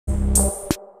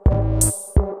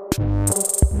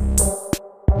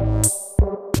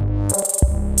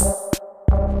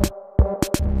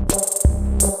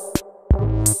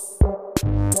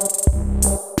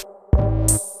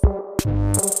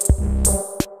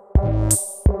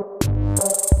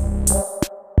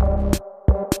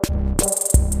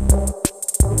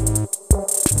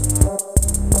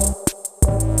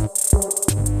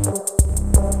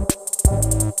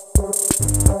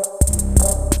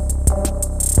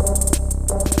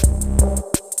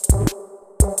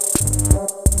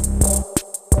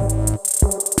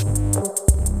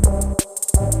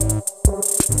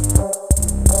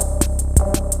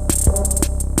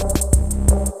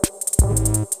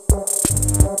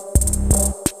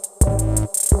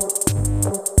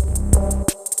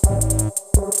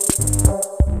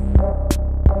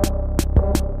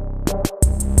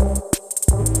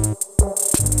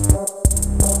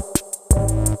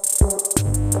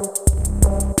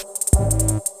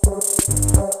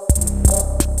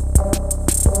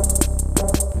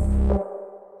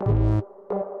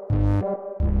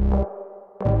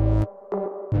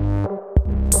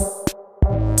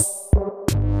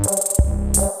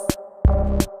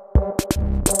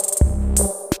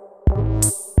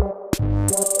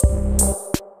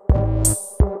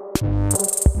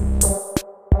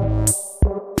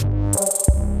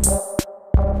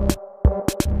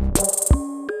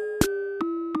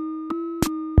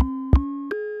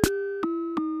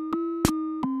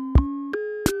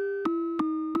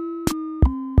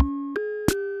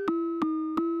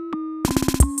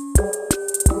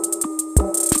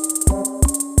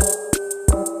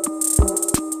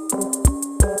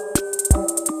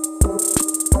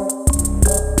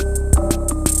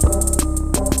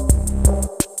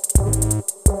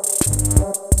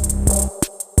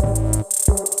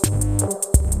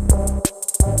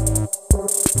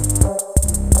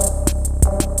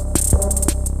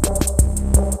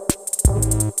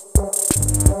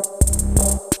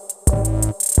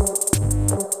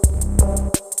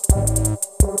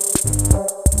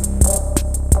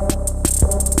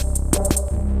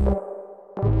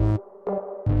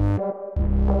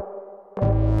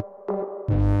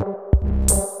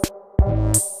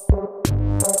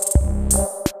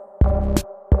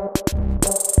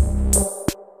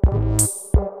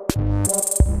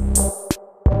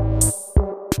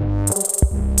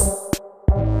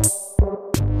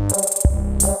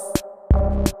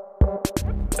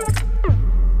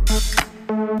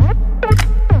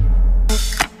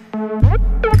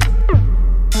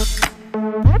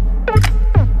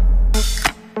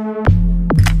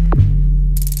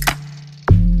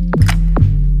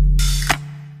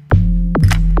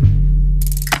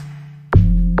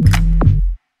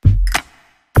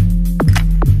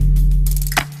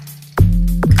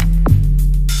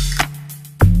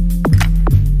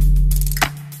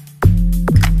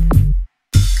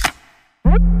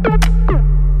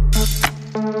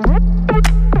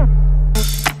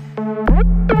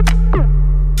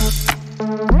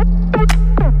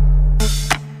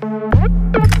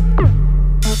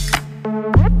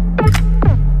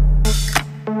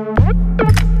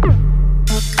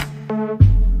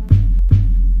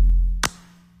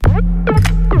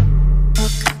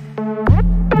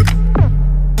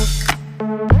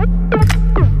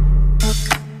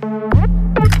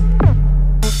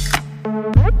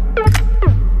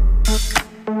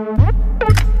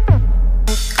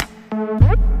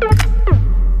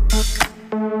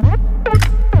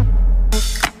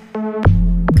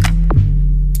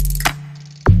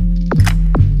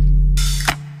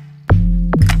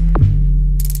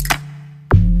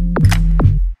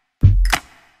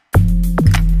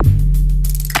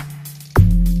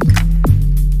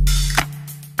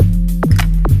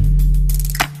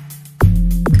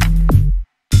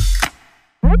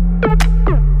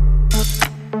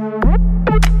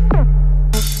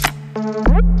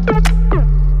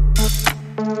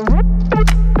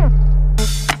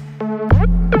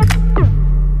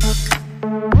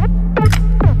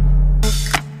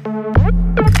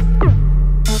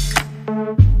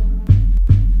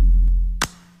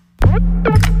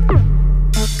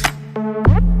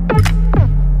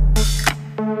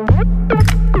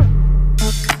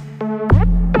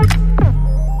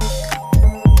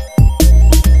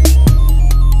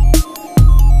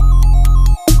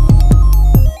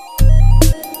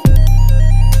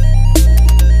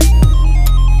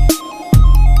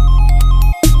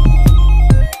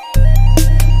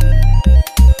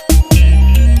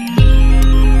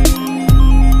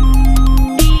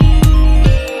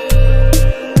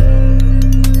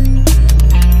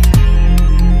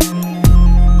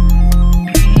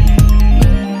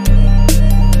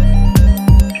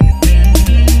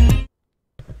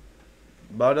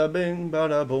Bada bing,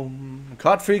 bada boom.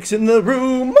 Card freaks in the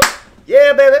room.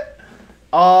 Yeah, baby.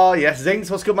 Oh, yes.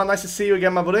 Zinks, what's good, man? Nice to see you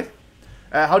again, my buddy.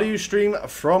 How do you stream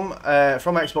from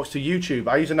Xbox to YouTube?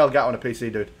 I use an Elgato on a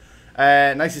PC, dude.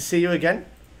 Nice to see you again.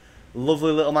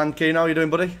 Lovely little man, Keno. How you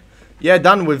doing, buddy? Yeah,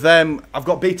 Dan, with I've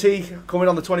got BT coming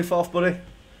on the 24th, buddy.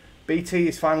 BT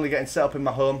is finally getting set up in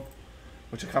my home,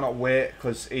 which I cannot wait,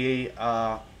 because EE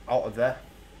are out of there.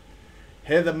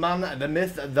 Hear the man, the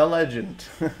myth, the legend.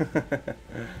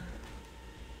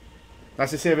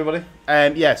 Nice to see everybody.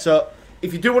 Yeah, so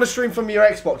if you do want to stream from your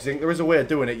Xbox, I think there is a way of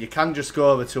doing it. You can just go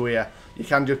over to here. You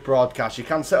can just broadcast. You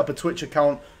can set up a Twitch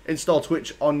account, install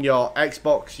Twitch on your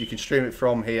Xbox. You can stream it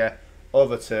from here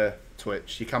over to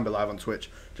Twitch. You can be live on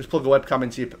Twitch. Just plug a webcam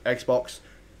into your Xbox,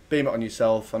 beam it on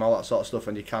yourself and all that sort of stuff,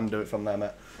 and you can do it from there,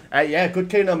 mate. Yeah,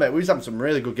 good Keno, mate. We was having some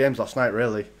really good games last night,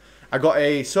 really. I got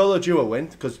a solo duo win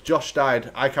because Josh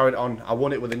died. I carried on. I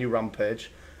won it with a new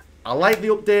Rampage. I like the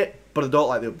update, but I don't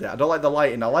like the update. I don't like the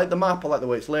lighting. I like the map. I like the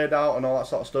way it's laid out and all that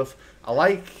sort of stuff. I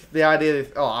like the idea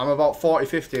of, oh, I'm about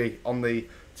 40-50 on the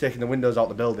taking the windows out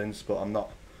the buildings, but I'm not.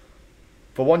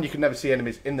 For one, you can never see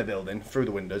enemies in the building through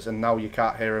the windows, and now you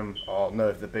can't hear them or know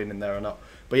if they've been in there or not.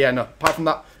 But yeah, no, apart from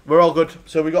that, we're all good.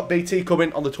 So we got BT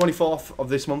coming on the 24th of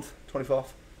this month. 24th.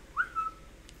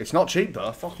 It's not cheap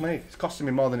though, fuck me. It's costing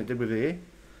me more than it did with the E.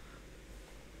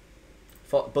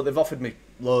 But they've offered me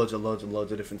loads and loads and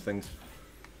loads of different things.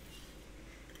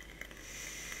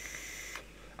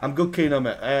 I'm good, Keno,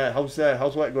 mate.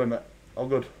 How's work going, mate? All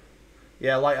good.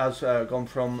 Yeah, light has gone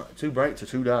from too bright to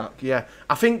too dark. Yeah,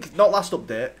 I think not last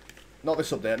update, not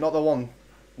this update, not the one,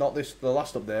 not this, the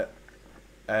last update.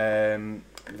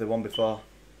 The one before.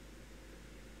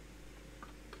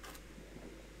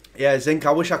 Yeah, Zinc,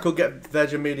 I wish I could get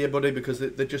Virgin Media, buddy, because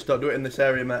they just don't do it in this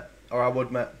area, mate. Or I would,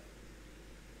 mate.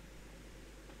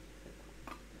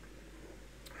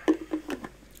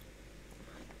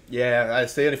 Yeah,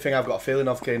 it's the only thing I've got a feeling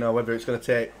of, Keno, whether it's going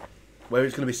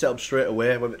to be set up straight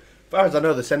away. As far as I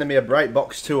know, they're sending me a Bright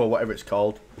Box 2 or whatever it's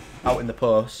called out in the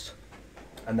post.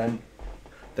 And then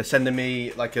they're sending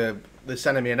me like an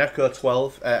Echo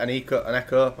 12, an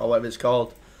Echo or whatever it's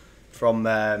called from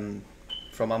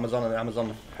Amazon and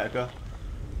Amazon Echo.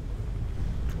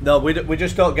 No, we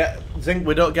just don't get Zinc.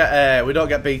 We don't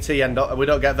get BT and we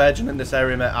don't get Virgin in this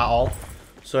area, mate, at all.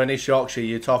 So in East Yorkshire,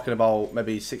 you're talking about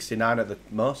maybe 69 at the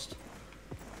most.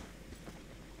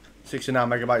 69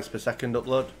 megabytes per second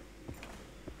upload.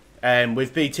 And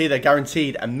with BT, they're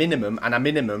guaranteed a minimum, and a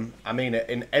minimum, I mean it,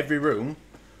 in every room.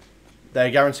 They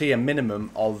guarantee a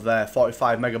minimum of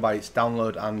 45 megabytes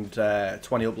download and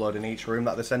 20 upload in each room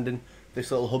that they're sending this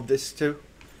little hub disk to.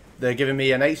 They're giving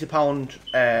me an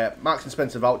 £80 Marks and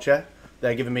Spencer voucher.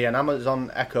 They're giving me an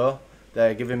Amazon Echo.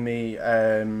 They're giving me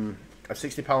a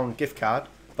 £60 gift card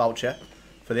voucher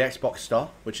for the Xbox store,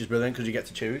 which is brilliant because you get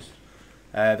to choose.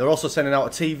 They're also sending out a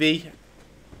TV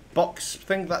box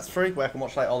thing that's free, where I can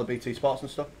watch like all the BT Sports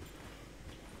and stuff.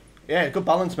 Yeah, good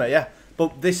balance, mate. Yeah,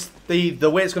 but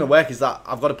the way it's going to work is that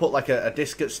I've got to put like a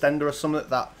disc extender or something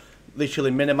that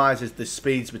literally minimises the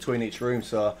speeds between each room.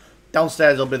 So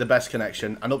downstairs will be the best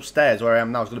connection, and upstairs where I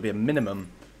am now is going to be a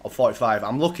minimum of 45.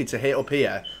 I'm lucky to hit up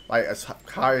here, like as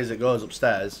high as it goes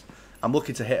upstairs. I'm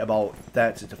lucky to hit about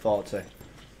 30 to 40.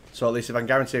 So at least if I can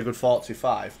guarantee a good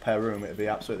 45 per room, it'd be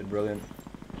absolutely brilliant.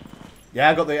 Yeah,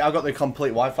 I got the complete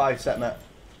Wi-Fi set, mate.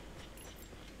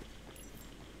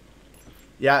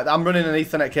 Yeah, I'm running an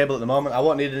Ethernet cable at the moment. I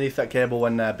won't need an Ethernet cable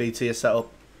when BT is set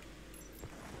up.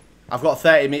 I've got a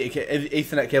 30 meter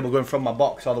Ethernet cable going from my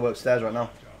box all the way upstairs right now.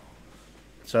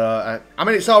 So, I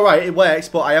mean, it's alright, it works,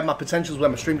 but I have my potentials where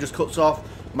my stream just cuts off,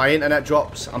 my internet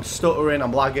drops, I'm stuttering,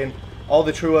 I'm lagging. All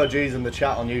the true OGs in the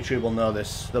chat on YouTube will know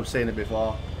this. They've seen it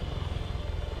before.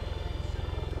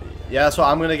 Yeah, that's what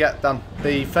I'm going to get, Dan.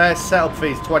 The first setup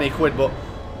fee is 20 quid, but,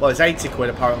 well, it's 80 quid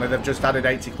apparently. They've just added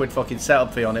 80 quid fucking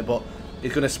setup fee on it, but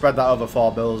he's going to spread that over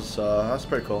 4 bills, so that's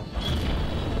pretty cool.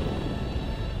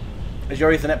 Is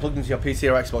your Ethernet plugged into your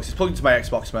PC or Xbox? It's plugged into my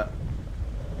Xbox, mate.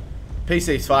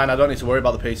 PC's fine, I don't need to worry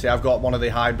about the PC. I've got one of the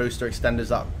high booster extenders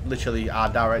that literally are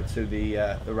direct to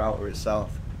the router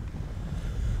itself.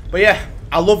 But yeah,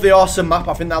 I love the awesome map.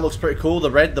 I think that looks pretty cool. The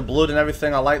red, the blood and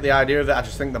everything. I like the idea of it. I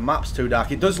just think the map's too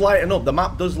dark. It does lighten up. The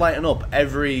map does lighten up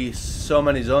every so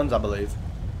many zones, I believe.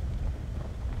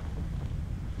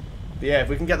 But yeah, if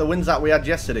we can get the wins that we had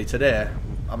yesterday, today,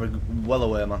 I'm well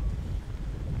away, man.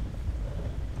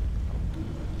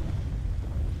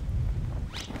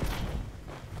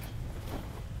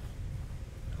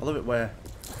 I love it where...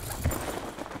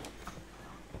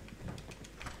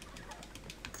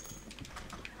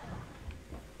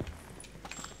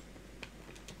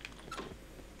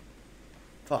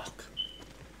 Fuck.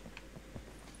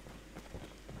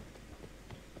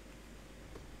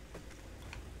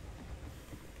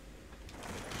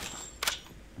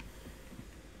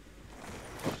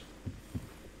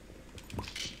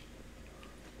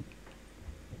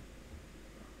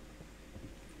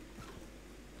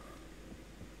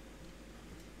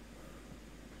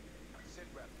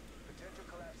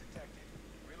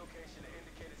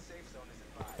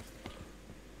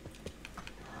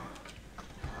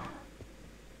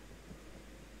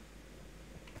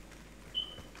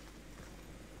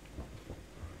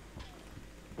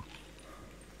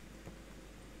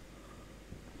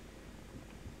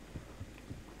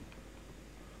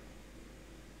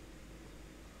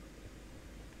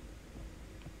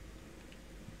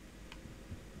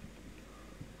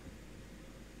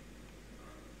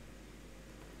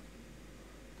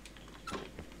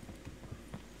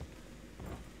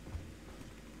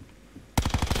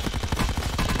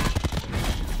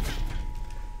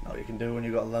 you can do when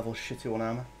you've got a level shitty one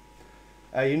armor.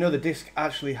 You know the disc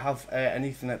actually have an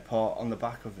Ethernet port on the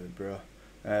back of it, bro.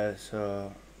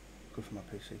 So good for my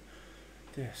PC.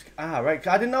 Disc. Ah, right.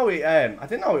 I didn't know it. I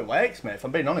didn't know it works, mate. If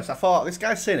I'm being honest, I thought this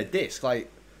guy's saying a disc.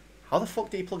 Like, how the fuck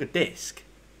do you plug a disc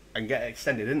and get it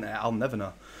extended in there? I'll never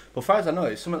know. But as far as I know,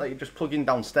 it's something that you just plug in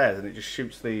downstairs and it just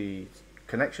shoots the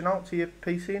connection out to your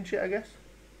PC and shit, I guess.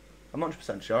 I'm not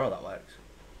 100% sure how that works.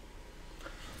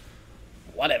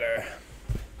 Whatever.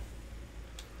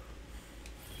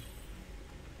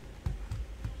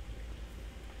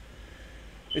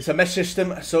 It's a mesh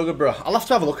system, so good, bro. I'll have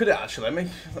to have a look at it, actually. Let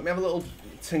me have a little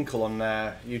tinkle on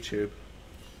YouTube.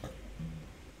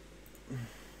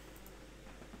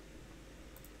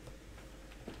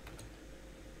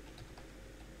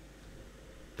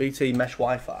 BT mesh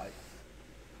Wi-Fi.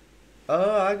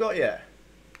 Oh, I got you.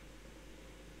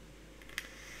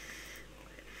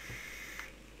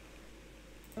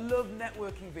 I love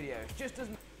networking videos, just as...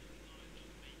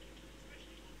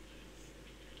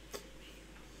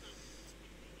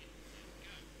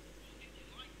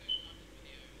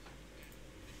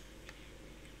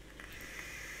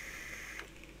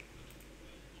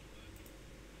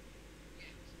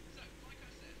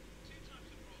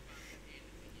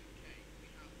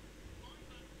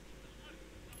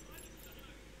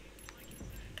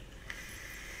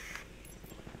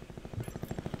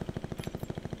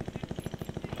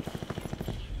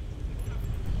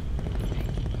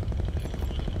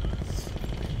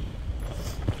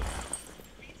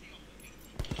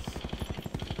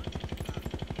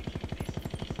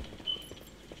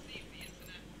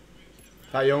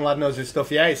 That young lad knows his stuff.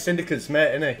 Yeah, it's Syndicate's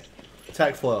mate, isn't he?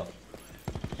 TechFlow.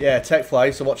 Yeah, TechFlow. I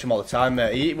used to watch him all the time,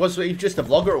 mate. He was just a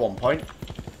vlogger at one point,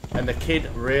 and the kid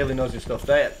really knows his stuff.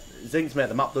 There, Zing's mate.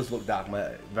 The map does look dark,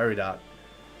 mate. Very dark.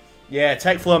 Yeah,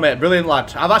 TechFlow, mate. Brilliant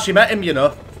lad. I've actually met him, you know.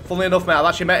 Funnily enough, mate, I've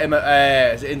actually met him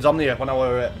at Insomnia when I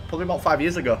were probably about 5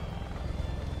 years ago.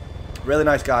 Really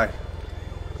nice guy.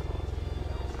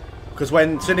 Because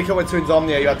when Syndicate went to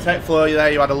Insomnia, you had TechFlow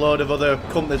there, you had a load of other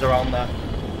companies around there.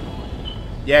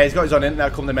 Yeah, he's got his own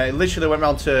internet company, mate. He literally went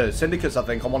round to Syndicates, I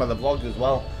think, on one of the vlogs as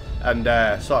well, and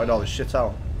sorted all this shit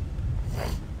out.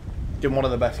 Give him one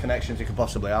of the best connections you could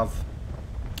possibly have.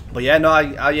 But yeah, no,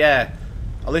 I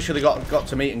literally got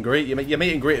to meet and greet. You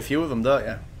meet and greet a few of them, don't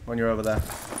you, when you're over there?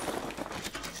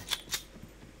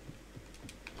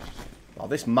 Well,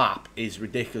 this map is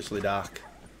ridiculously dark.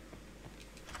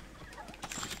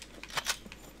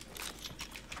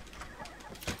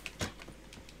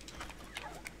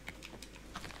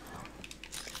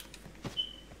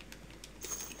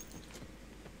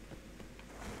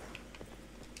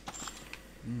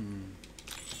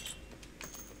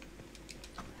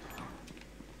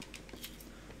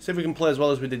 See if we can play as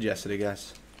well as we did yesterday,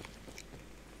 guys.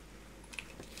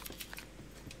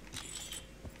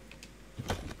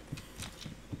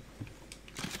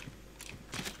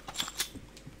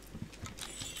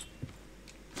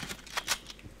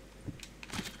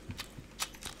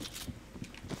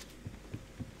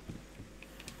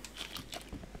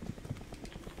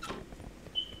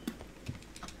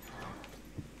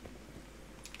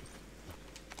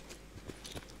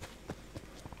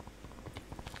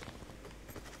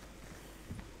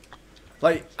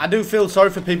 Like, I do feel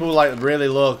sorry for people with, like, really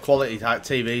low quality type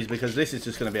TVs, because this is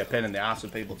just going to be a pain in the ass for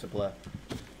people to play.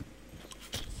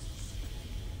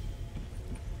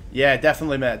 Yeah,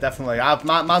 definitely, mate, definitely.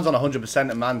 Mine's on 100%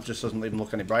 and mine just doesn't even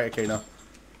look any brighter, Keno.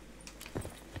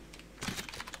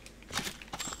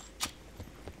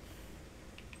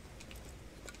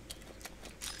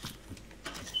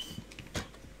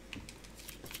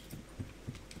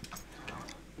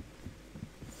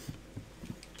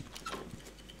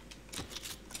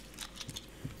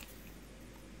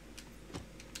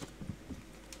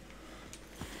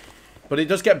 But it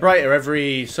does get brighter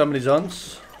every so many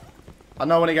zones. I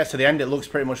know when it gets to the end, it looks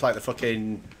pretty much like the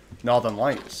fucking Northern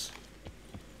Lights.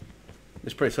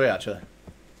 It's pretty sweet, actually.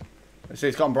 See,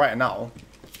 it's gotten brighter now.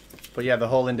 But yeah, the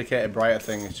whole indicated brighter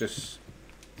thing is just...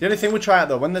 The only thing we try out,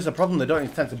 though, when there's a problem, they don't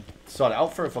intend to sort it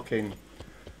out for a fucking...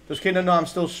 Does Keenan know I'm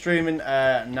still streaming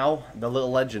now? The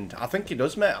Little Legend. I think he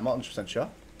does, mate. I'm not 100% sure.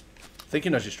 I think he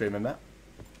knows you're streaming, mate.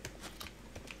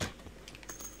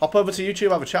 Hop over to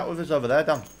YouTube, have a chat with us over there,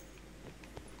 Dan.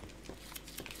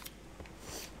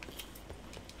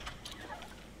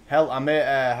 Hell, I may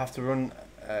have to run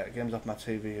games off my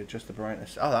TV, adjust the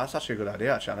brightness. Oh, that's actually a good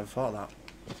idea, actually. I never thought of that.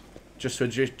 Just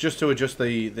to adjust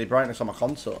the brightness on my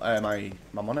console, my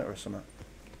monitor or something.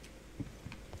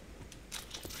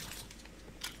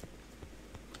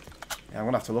 Yeah, I'm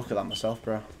going to have to look at that myself,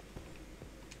 bro.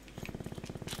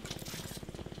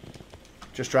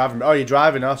 Just driving. Oh, you're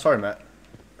driving? Oh, sorry, mate.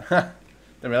 Didn't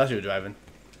realise you were driving.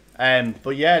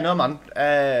 But yeah, no man.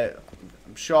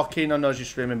 I'm sure Keno knows you're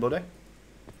streaming, buddy.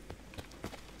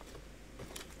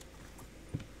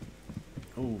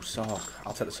 Ooh, Sorg.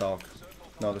 I'll take the Sorg.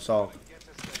 No, the Sorg.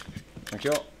 Thank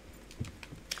you.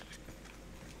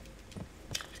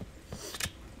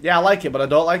 Yeah, I like it, but I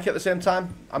don't like it at the same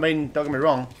time. I mean, don't get me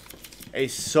wrong.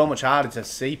 It's so much harder to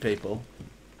see people.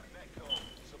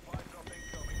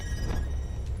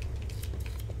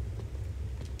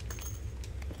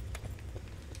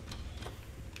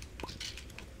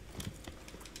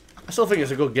 I still think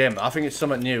it's a good game. I think it's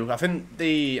something new. I think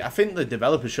the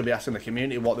developers should be asking the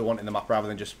community what they want in the map rather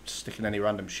than just sticking any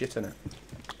random shit in it.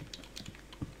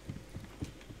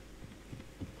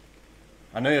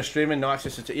 I know you're streaming, no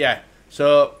access to yeah.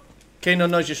 So Keno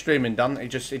knows you're streaming, Dan. He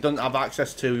doesn't have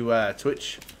access to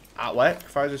Twitch at work,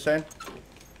 as far as he's saying.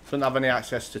 Doesn't have any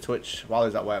access to Twitch while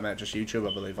he's at work, mate. Just YouTube,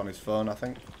 I believe, on his phone, I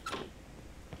think.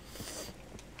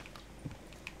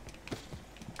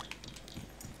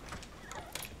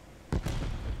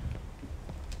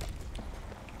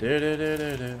 Do do do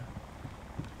do do.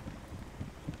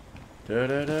 Do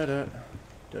do do do.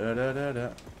 Do do do do.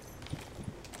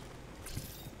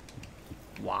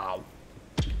 Wow.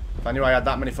 If I knew I had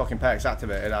that many fucking perks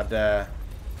activated, I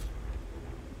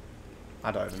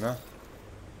don't even know.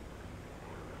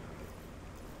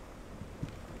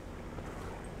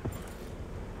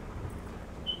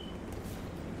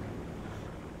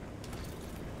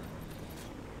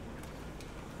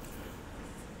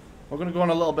 We're going to go on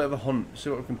a little bit of a hunt, see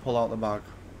what we can pull out the bag.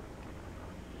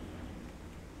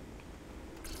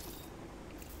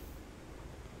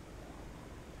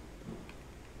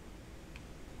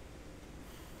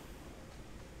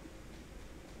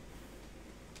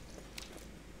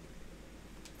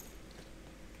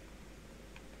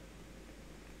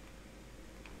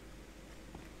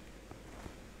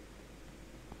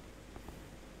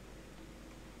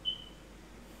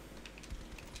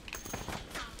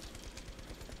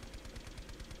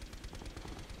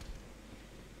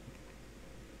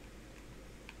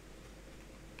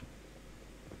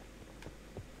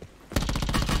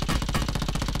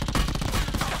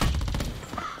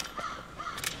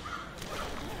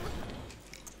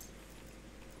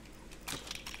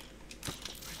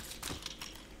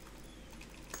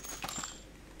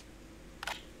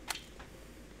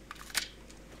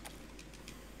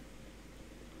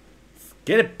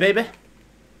 Get it, baby!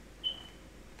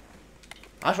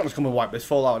 I just wanted to come and wipe this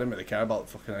fall out. I didn't really care about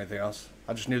fucking anything else.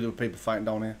 I just knew there were people fighting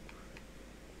down here.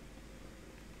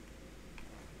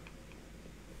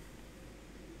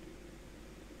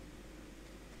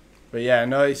 But yeah,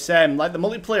 no, it's like the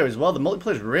multiplayer as well. The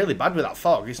multiplayer is really bad with that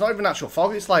fog. It's not even actual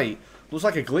fog. It's like looks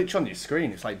like a glitch on your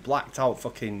screen. It's like blacked out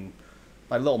fucking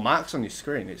like little marks on your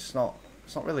screen. It's not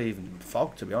really even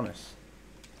fog, to be honest.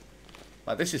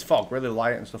 Like, this is fog, really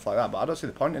light and stuff like that, but I don't see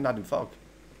the point in adding fog.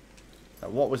 Like,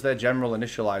 what was their general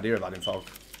initial idea of adding fog?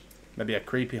 Maybe a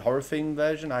creepy horror themed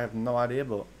version? I have no idea,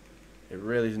 but it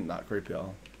really isn't that creepy at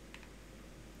all.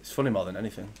 It's funny more than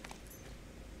anything.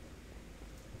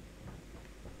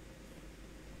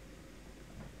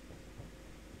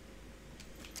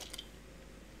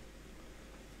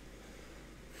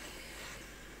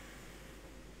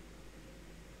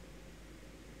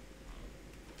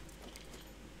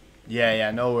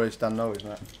 Yeah, no worries, Dan, no worries,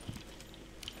 mate.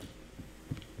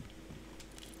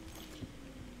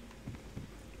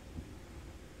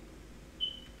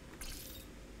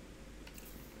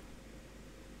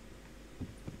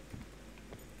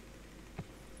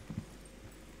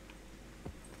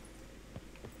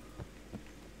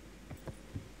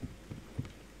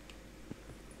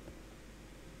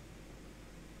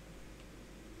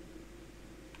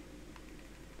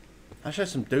 I saw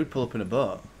some dude pull up in a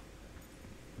boat.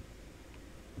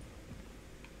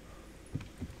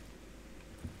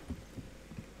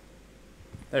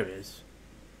 There he is.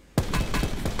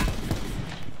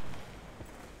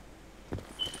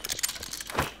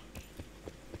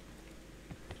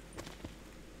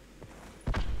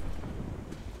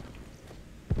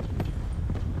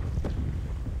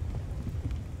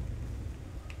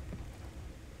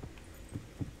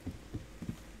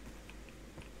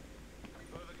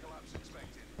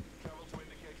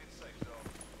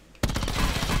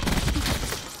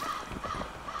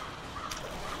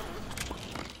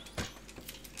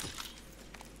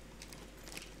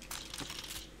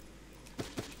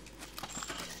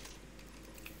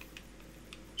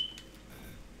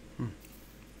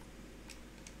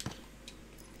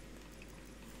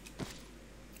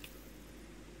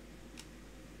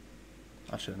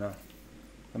 Actually, no.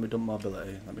 Let me dump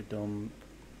mobility. Let me dump...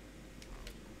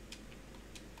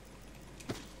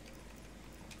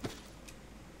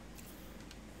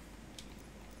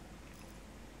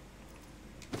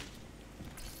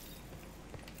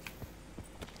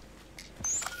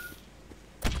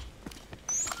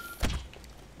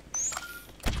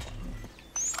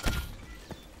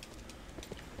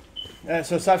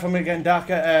 So aside from it getting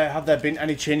darker, have there been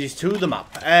any changes to the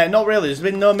map? Not really. There's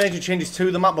been no major changes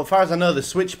to the map, but as far as I know, the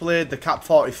Switchblade, the Cap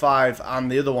 45,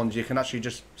 and the other ones, you can actually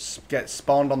just get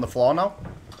spawned on the floor now.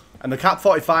 And the Cap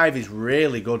 45 is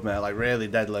really good, mate. Like, really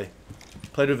deadly.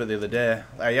 Played with it the other day.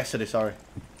 Yesterday, sorry.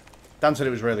 Dan said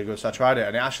it was really good, so I tried it,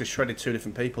 and it actually shredded 2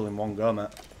 different people in one go, mate.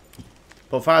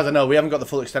 But as far as I know, we haven't got the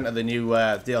full extent of the new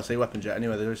DLC weapons yet.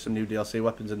 Anyway, there is some new DLC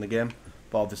weapons in the game.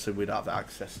 But obviously we don't have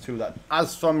access to that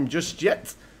as from just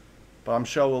yet. But I'm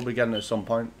sure we'll be getting it at some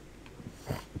point.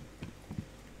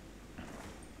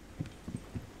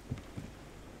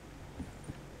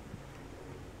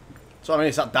 So I mean,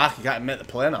 it's that dark you can't make the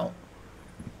plane out.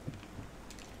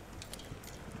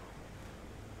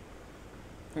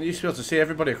 You used to be able to see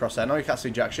everybody across there. Now you can't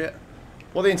see jack shit.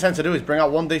 What they intend to do is bring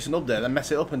out one decent update, then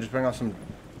mess it up and just bring out some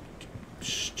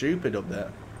stupid update.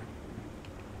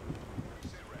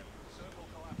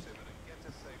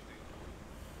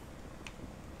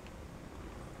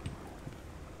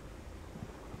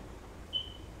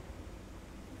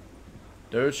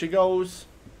 There she goes.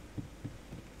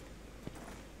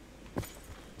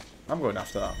 I'm going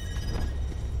after that.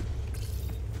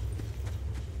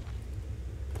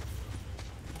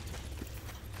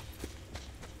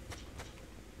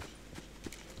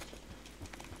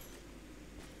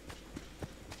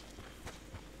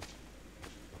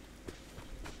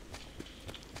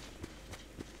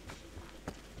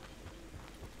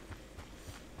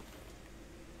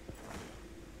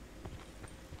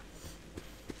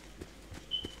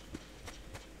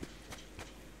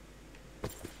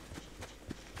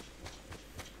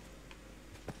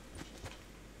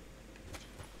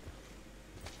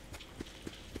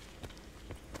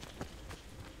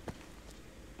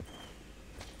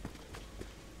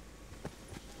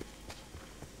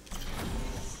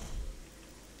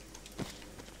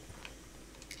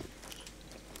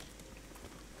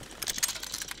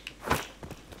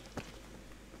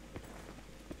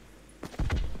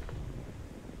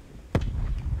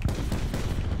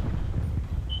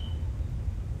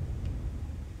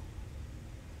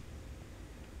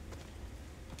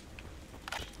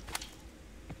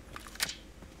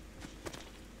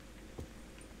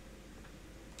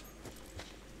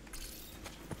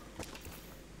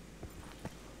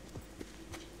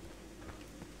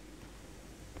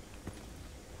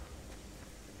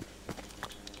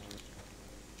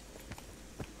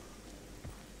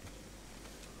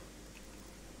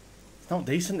 Not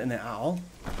decent in it at all.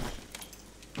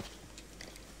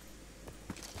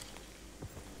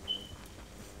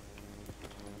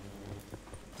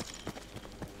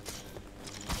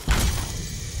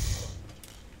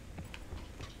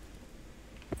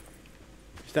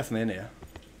 It's definitely in here.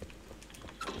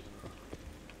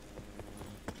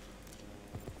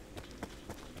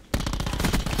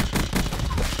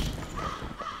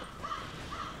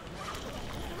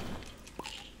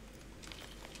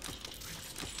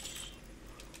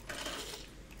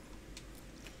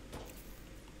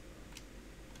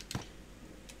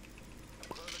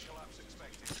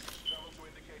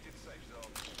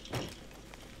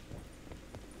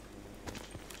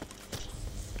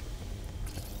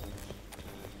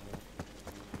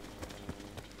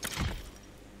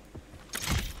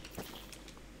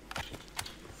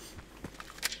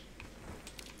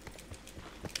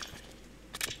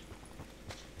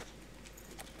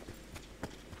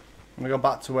 I'm gonna go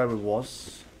back to where we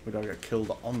was. We don't get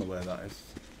killed on the way, that is.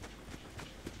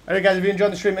 Anyway guys, if you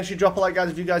enjoyed the stream, make sure you drop a like,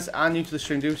 guys. If you guys are new to the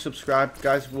stream, do subscribe,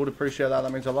 guys. Would appreciate that.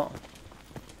 That means a lot.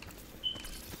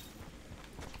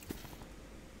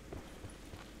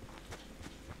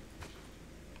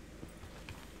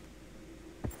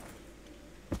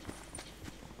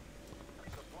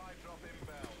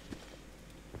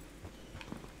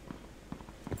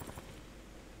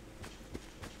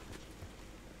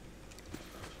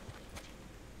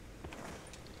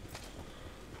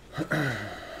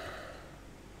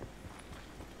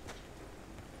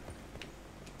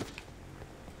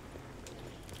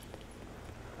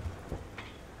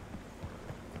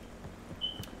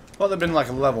 Well, they've been like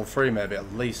a level 3 maybe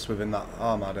at least within that.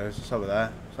 Oh my days, it's over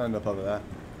there. It's end up over there.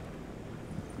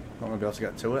 Not gonna be able to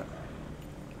get to it.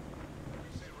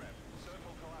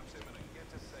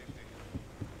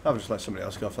 I'll just let somebody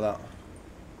else go for that.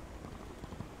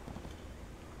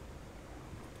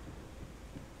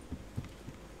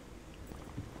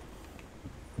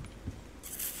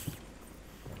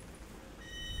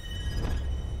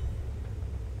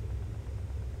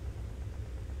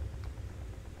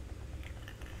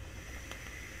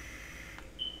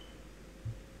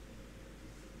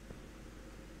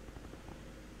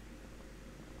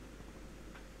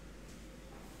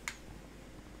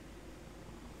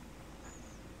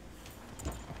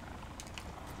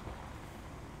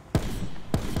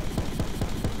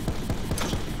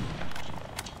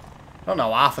 don't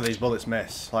know how half of these bullets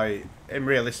miss. Like, in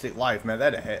realistic life, mate,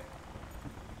 they'd have hit.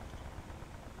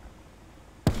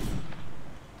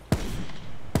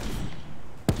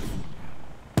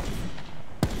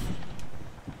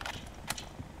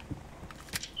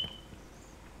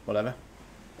 Whatever.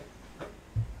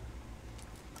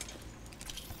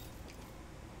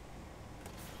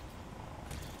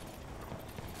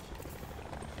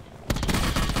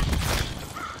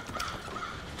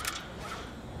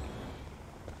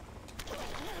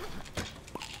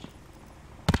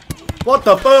 What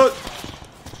the fuck?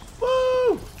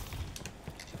 Woo!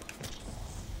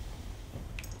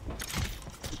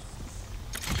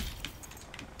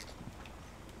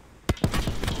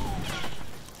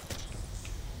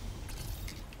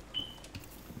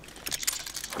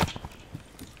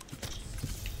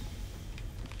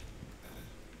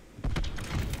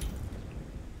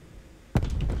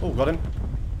 Oh, got him.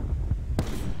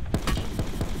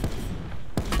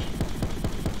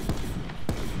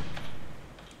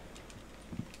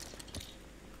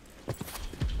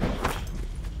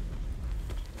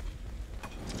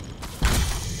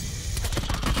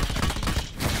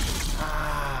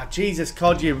 Jesus,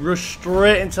 COD, you rushed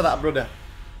straight into that, brother.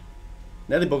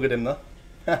 Nearly buggered him, though.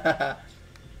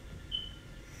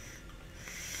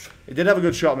 He did have a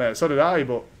good shot, mate. So did I,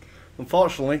 but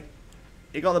unfortunately,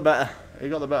 he got the better. He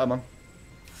got the better, man.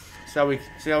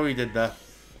 See how he did there.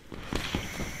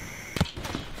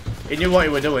 He knew what he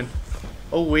was doing.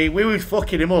 Oh, we was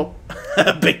fucking him up.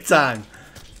 Big time.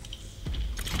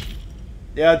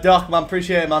 Yeah, Doc, man.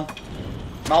 Appreciate it, man.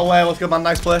 Malware, what's good, man?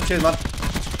 Nice play. Cheers, man.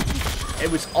 It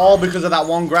was all because of that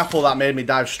one grapple that made me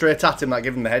dive straight at him, like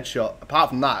give him the headshot. Apart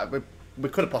from that, we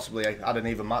could have possibly had an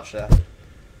even match there.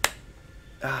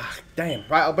 Ah, damn.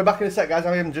 Right, I'll be back in a sec, guys.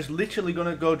 I am just literally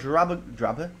gonna go grab a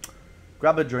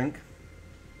drink.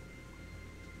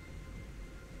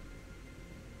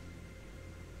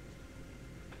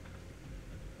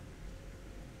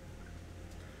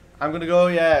 I'm gonna go,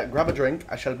 yeah, grab a drink.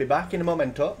 I shall be back in a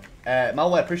momento.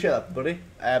 Malware, appreciate that, buddy.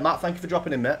 Matt, thank you for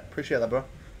dropping in, mate. Appreciate that, bro.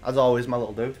 As always, my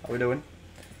little dude. How we doing?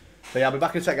 But yeah, I'll be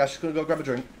back in a sec, guys. Just gonna go grab a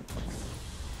drink.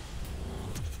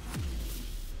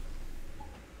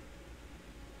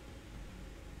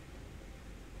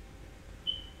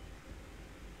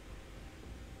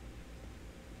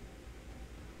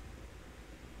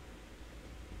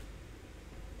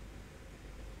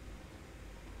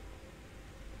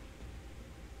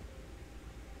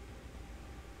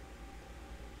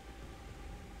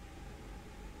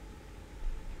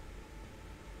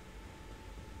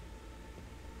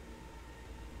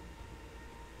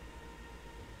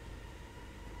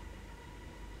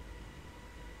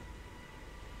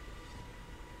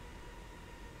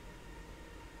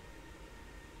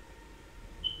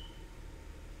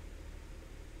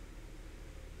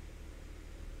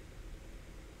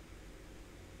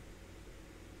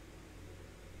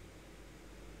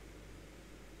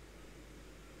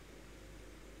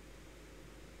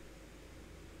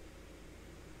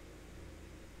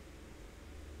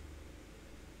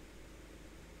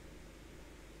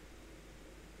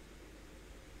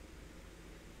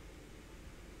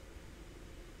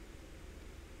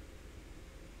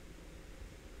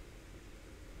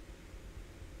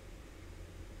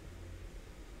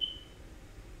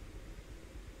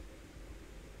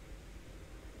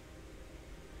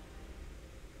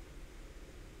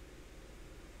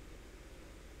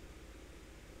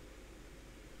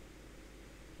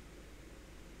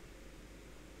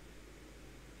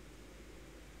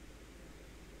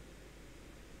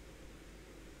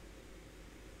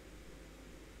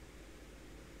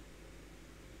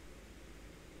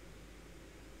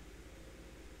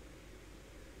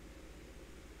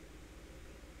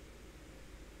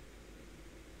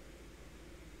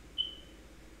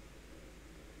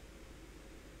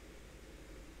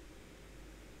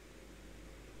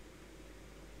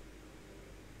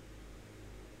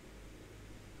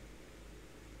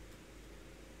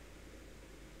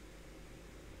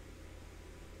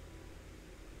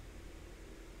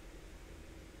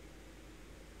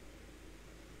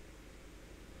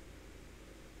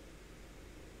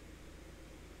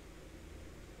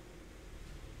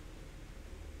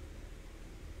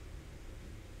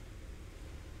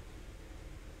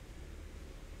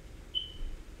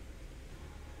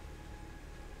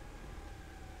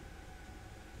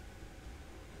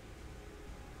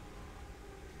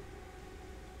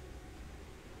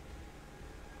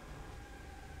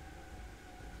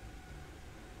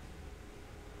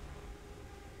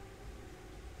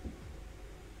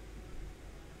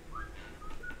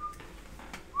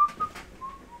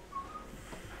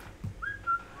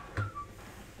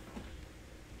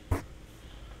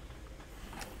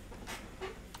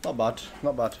 Not bad,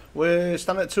 not bad. We're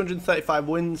standing at 235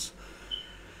 wins.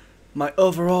 My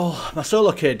overall, my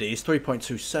solo KD is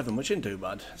 3.27, which isn't too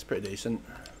bad. It's pretty decent.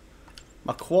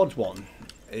 My quad one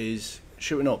is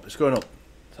shooting up. It's going up.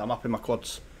 So I'm happy my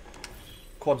quads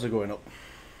are going up.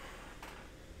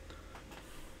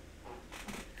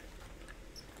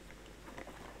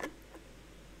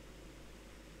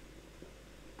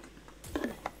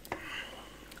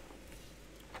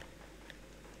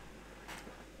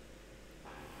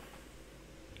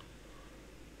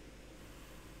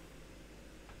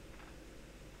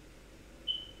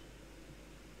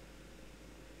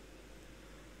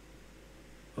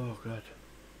 Oh god.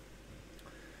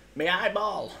 Me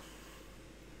eyeball.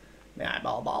 Me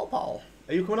eyeball ball ball.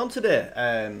 Are you coming on today?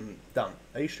 Dan,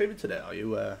 are you streaming today? Or are you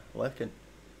working?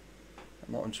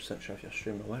 I'm not 100% sure if you're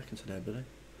streaming or working today, buddy.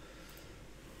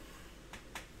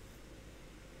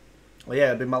 Well,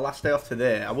 yeah, it'll be my last day off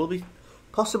today. I will be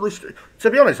possibly... To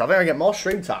be honest, I think I get more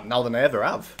stream time now than I ever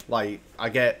have. Like, I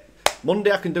get...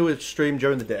 Monday I can do a stream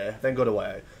during the day, then go to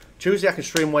work. Tuesday I can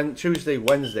stream Tuesday,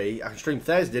 Wednesday. I can stream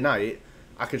Thursday night.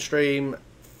 I can stream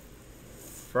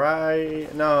Friday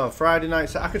night.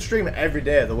 So I could stream it every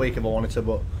day of the week if I wanted to,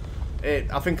 but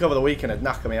I think over the weekend it'd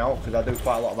knacker me out because I do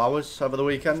quite a lot of hours over the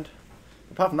weekend.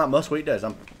 Apart from that, most weekdays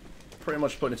I'm pretty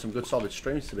much putting in some good solid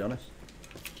streams, to be honest.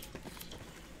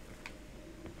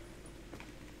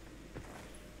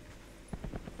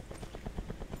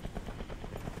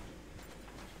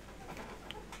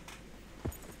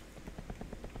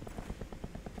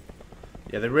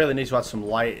 Yeah, they really need to add some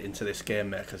light into this game,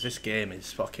 mate, because this game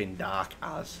is fucking dark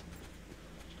as.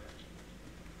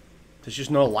 There's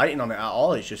just no lighting on it at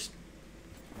all. It's just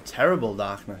terrible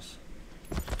darkness.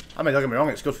 I mean, don't get me wrong,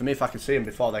 it's good for me if I can see them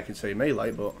before they can see me,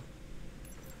 like, but...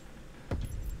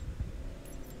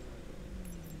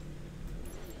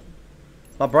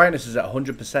 My brightness is at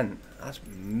 100%. That's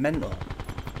mental.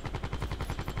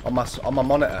 On my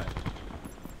monitor.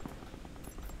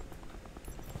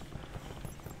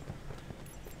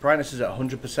 Brightness is at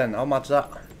 100%. How mad's that?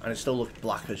 And it still looks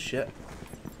black as shit.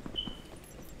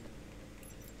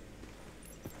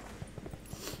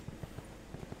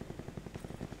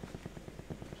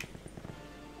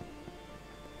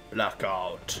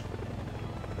 Blackout.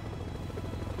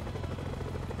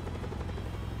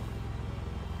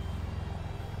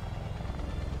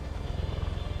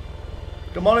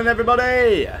 Good morning,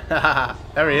 everybody.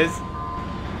 There he is.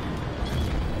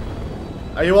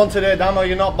 Are you on today, Dan, or are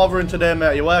you not bothering today, mate?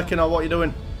 Are you working or what are you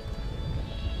doing?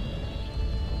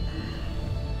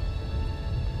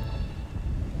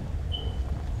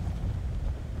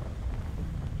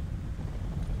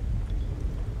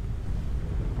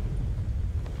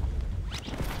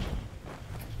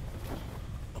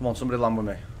 Come on, somebody land with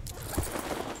me.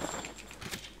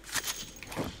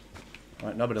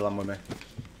 Right, nobody land with me.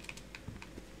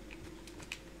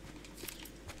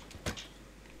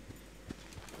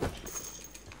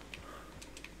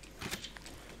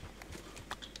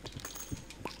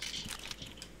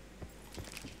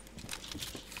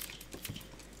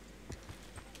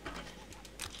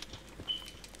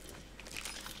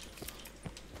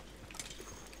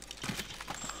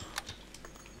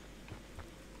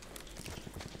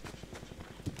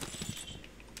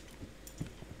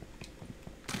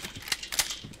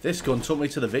 This gun took me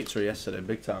to the victory yesterday,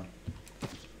 big time.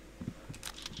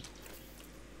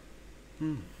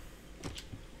 This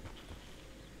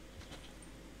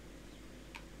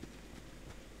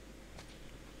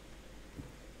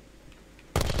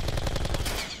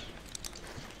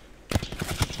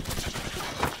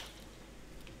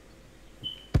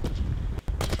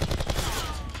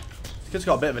kid's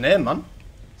got a bit of an aim, man.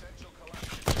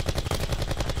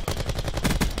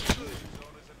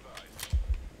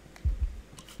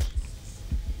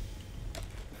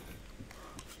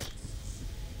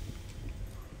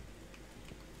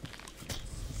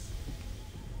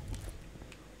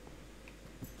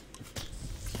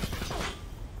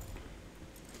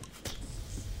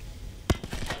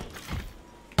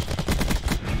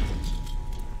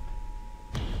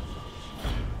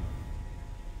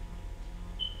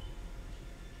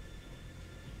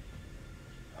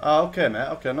 Oh, okay, mate.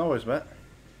 Okay, no worries, mate.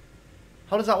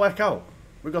 How does that work out?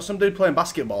 We've got some dude playing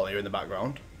basketball here in the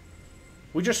background.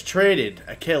 We just traded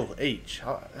a kill each.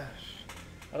 I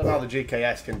don't know how the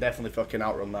GKS can definitely fucking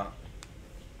outrun that.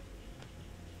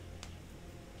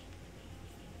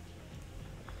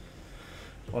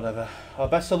 Whatever. Oh,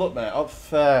 best of luck, mate.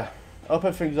 Hope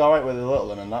everything's alright with the little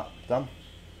one and that, Dan.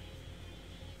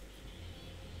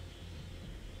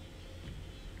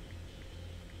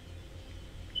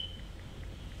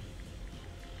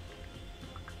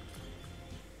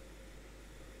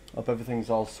 Hope everything's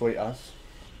all sweet as.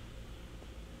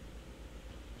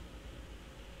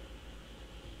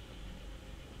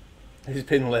 He's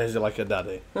been lazy like a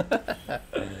daddy.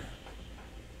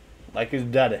 Like his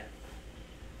daddy.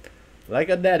 Like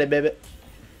a daddy, baby.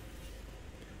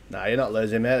 Nah, you're not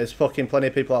lazy, mate. There's fucking plenty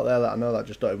of people out there that I know that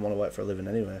just don't even want to work for a living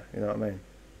anyway. You know what I mean?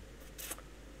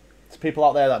 There's people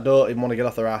out there that don't even want to get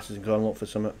off their asses and go and look for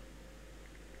something.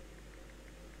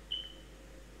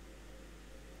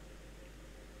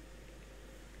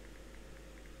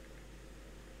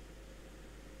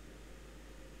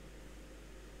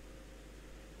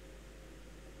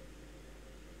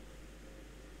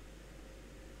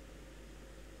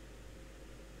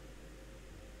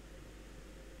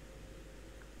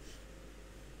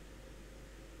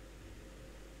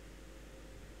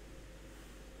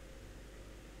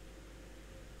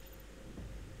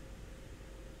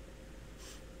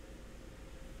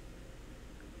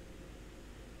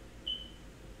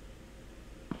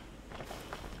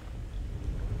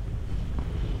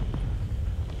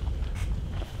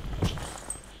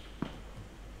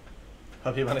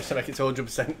 Hope you managed to make it to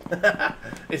 100%.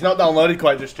 It's not downloaded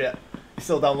quite just yet. He's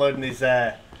still downloading his...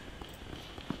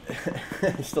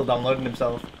 He's still downloading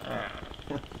himself.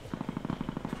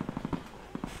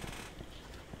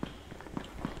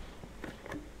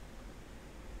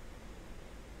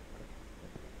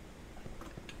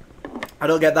 I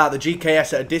don't get that. The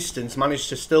GKS at a distance managed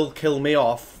to still kill me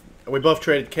off. We both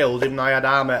traded kills, even though I had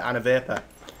armor and a vapor.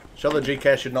 So the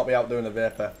GKS should not be out doing a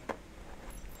vapor.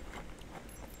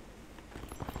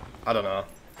 I don't know.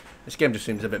 This game just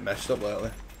seems a bit messed up lately.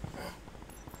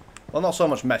 Well, not so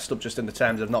much messed up just in the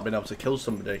terms of not being able to kill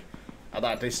somebody at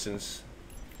that distance.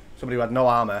 Somebody who had no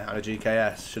armor and a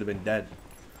GKS should have been dead.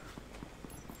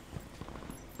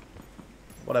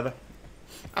 Whatever.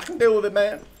 I can deal with it,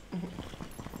 man.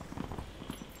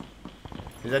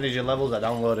 His energy levels are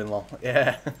downloading low.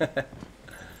 Yeah.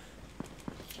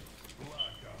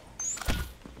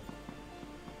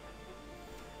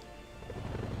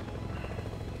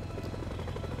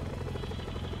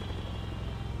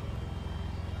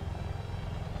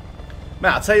 Mate,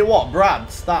 I'll tell you what,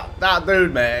 Brad's, that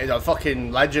dude, mate, is a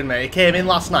fucking legend, mate. He came in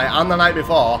last night and the night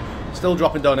before, still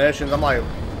dropping donations. I'm like,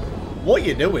 what are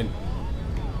you doing?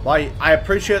 Like, I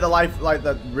appreciate the life, like,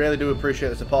 that really do appreciate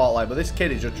the support, like, but this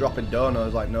kid is just dropping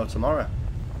donos like no tomorrow.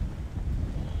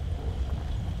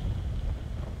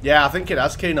 Yeah, I think it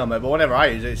has Keno, mate, but whenever I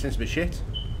use it, it seems to be shit.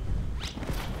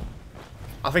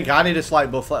 I think I need a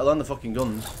slight buff, let alone the fucking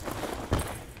guns.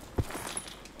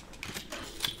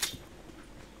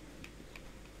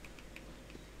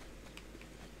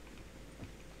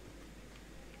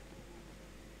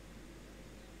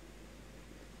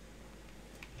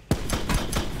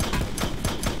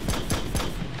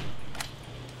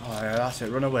 That's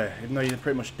it, run away, even though you're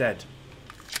pretty much dead.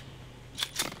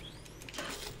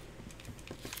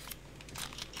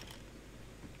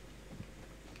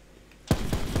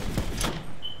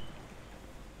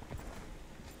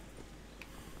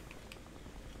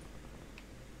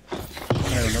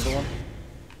 There, another one.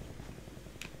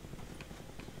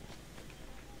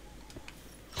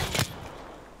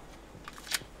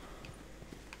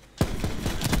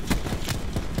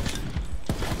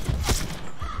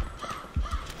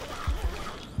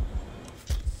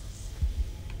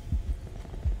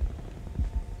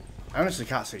 I honestly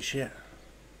can't see shit.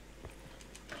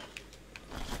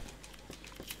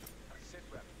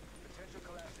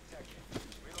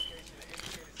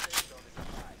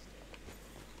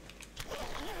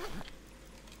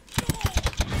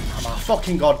 Oh my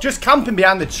fucking god, just camping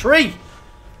behind the tree!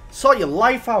 Sort your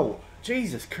life out.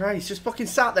 Jesus Christ, just fucking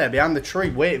sat there behind the tree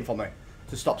waiting for me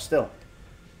to stop still.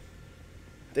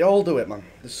 They all do it, man.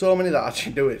 There's so many that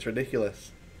actually do it, it's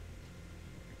ridiculous.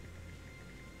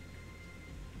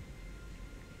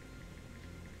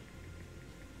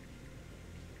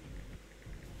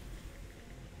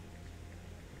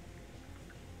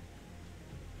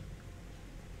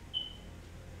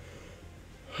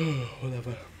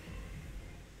 Whatever.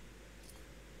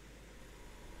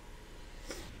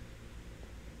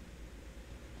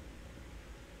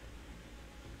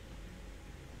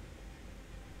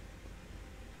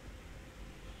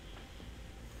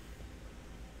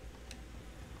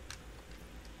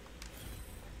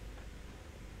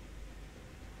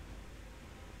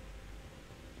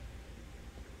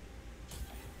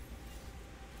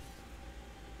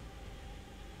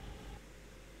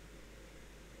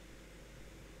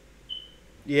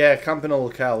 Yeah, camping will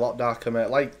look a lot darker, mate.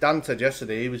 Like Dan said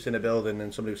yesterday, he was in a building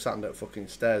and somebody was sat on the fucking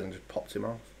stairs and just popped him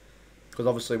off. Because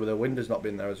obviously with the windows not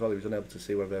being there as well, he was unable to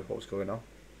see what was going on.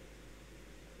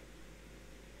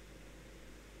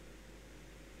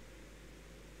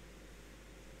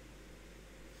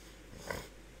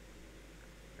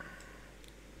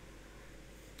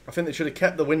 I think they should have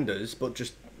kept the windows, but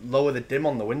just lower the dim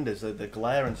on the windows, the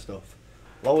glare and stuff.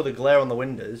 Lower the glare on the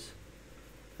windows,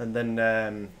 and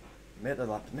then make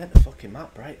the fucking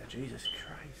map brighter. Jesus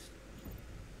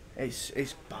Christ,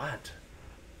 it's bad.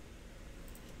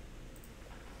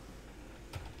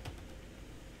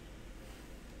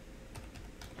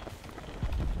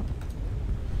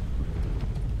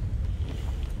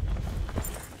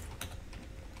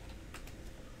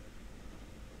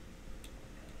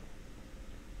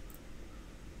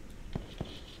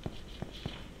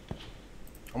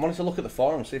 I wanted to look at the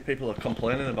forum, see if people are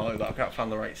complaining about it, but I can't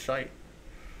find the right site.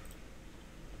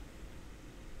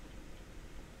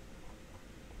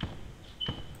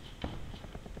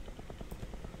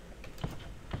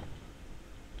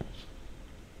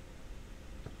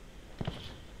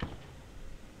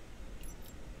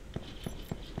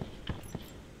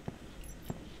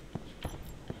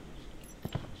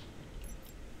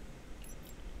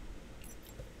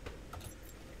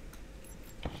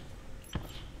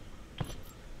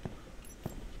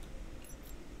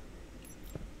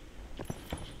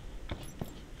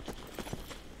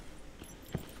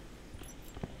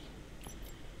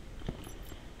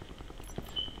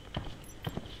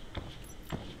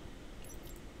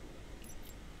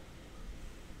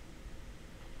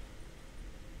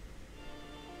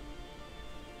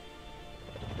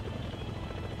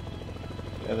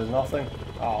 Yeah, there's nothing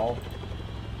at all.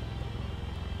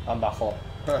 I'm back on.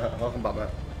 Welcome back, mate.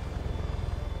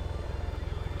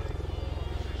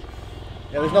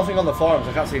 Yeah, there's nothing on the forums.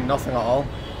 I can't see nothing at all.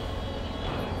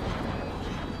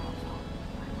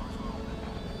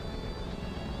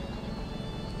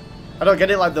 I don't get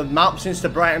it. Like, the map seems to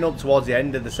brighten up towards the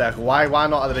end of the circle. Why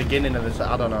not at the beginning of the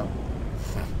circle? I don't know.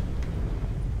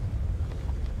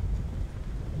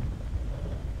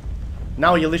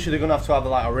 Now you're literally going to have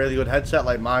like a really good headset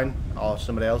like mine or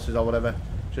somebody else's or whatever,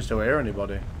 just to hear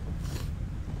anybody.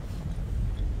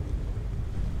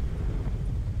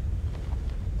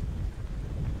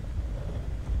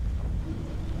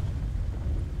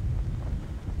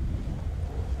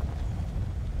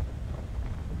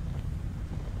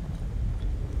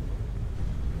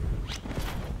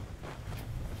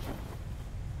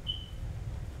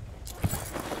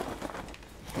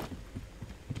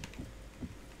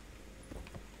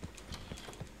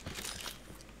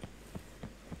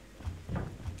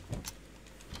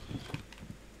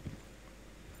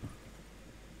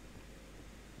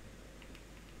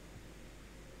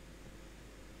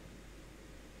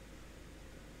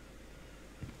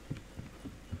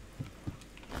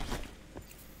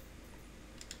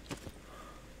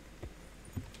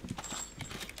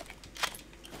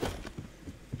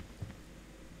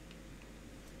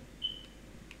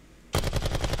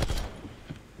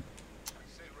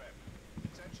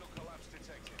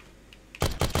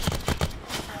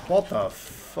 What the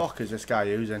fuck is this guy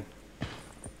using?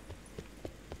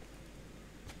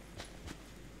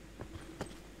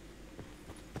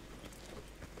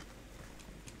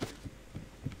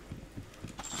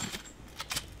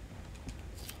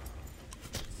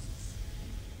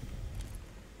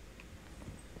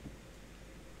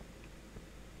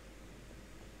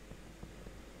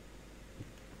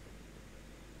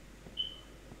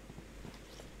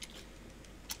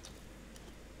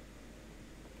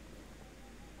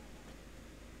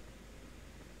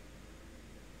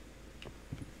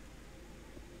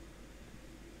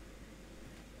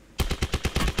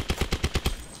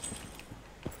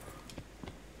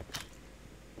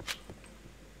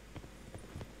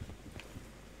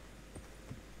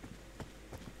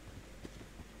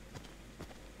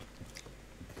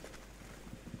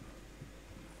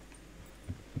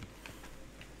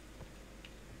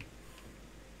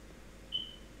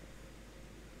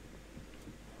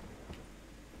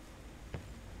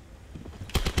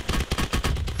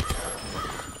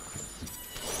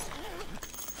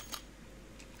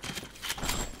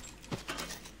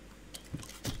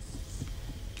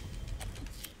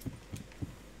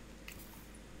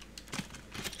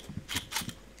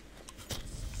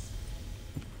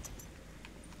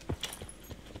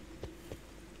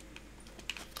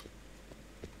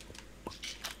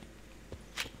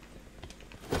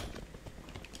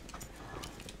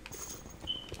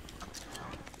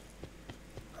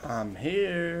 I'm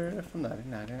here from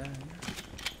 1999.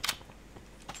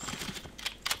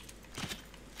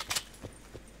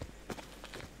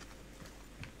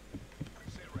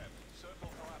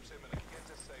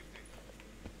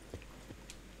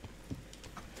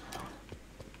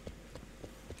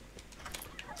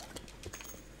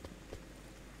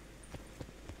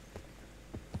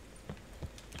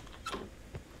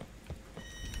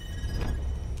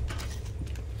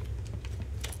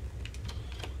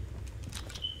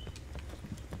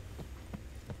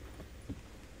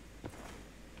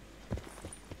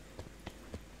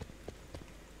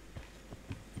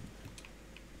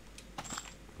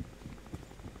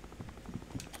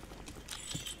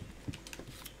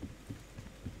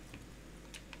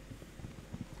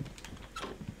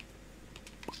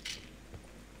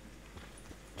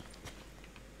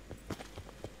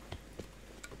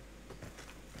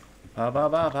 Ba ba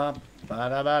ba ba ba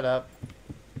da ba da.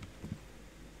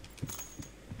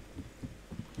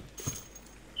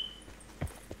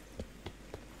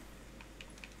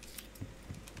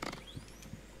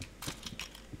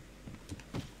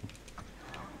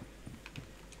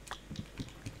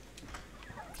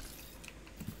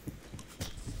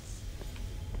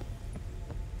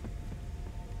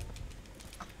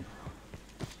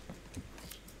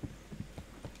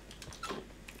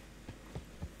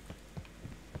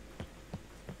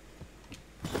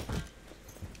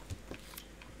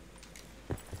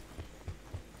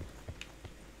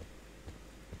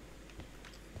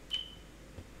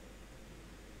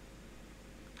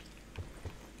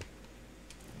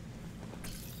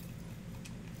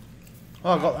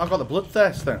 Oh, I got the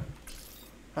bloodthirst thing.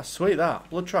 That's sweet, that.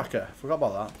 Blood tracker. Forgot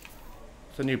about that.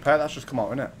 It's a new pet that's just come out,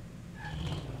 isn't it?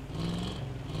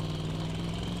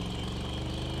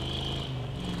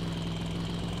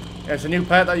 Yeah, it's a new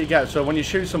pet that you get, so when you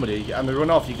shoot somebody and they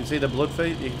run off, you can see the blood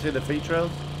feet, you can see the feet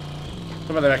trails.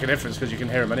 Some of them make a difference because you can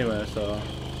hear them anyway, so...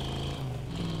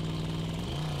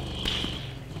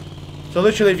 So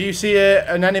literally, if you see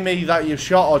an enemy that you've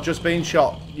shot or just been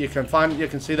shot, you can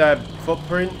see their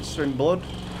footprints in blood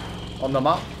on the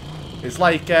map. It's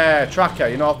like tracker,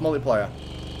 you know, off multiplayer.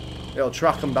 It'll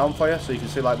track them down for you, so you can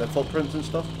see like the footprints and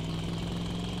stuff.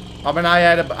 I mean, I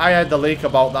had the leak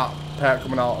about that pet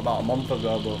coming out about a month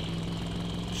ago, but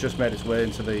it's just made its way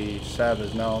into the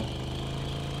servers now.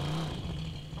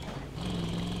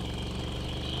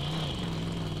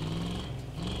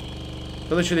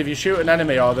 So literally, if you shoot an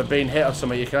enemy or they're being hit or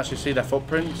something, you can actually see their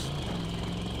footprints.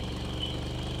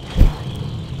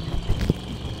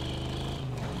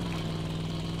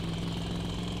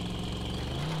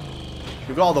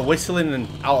 We've got all the whistling and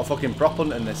out of fucking prop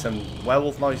hunting this and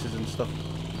werewolf noises and stuff.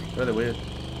 Really weird.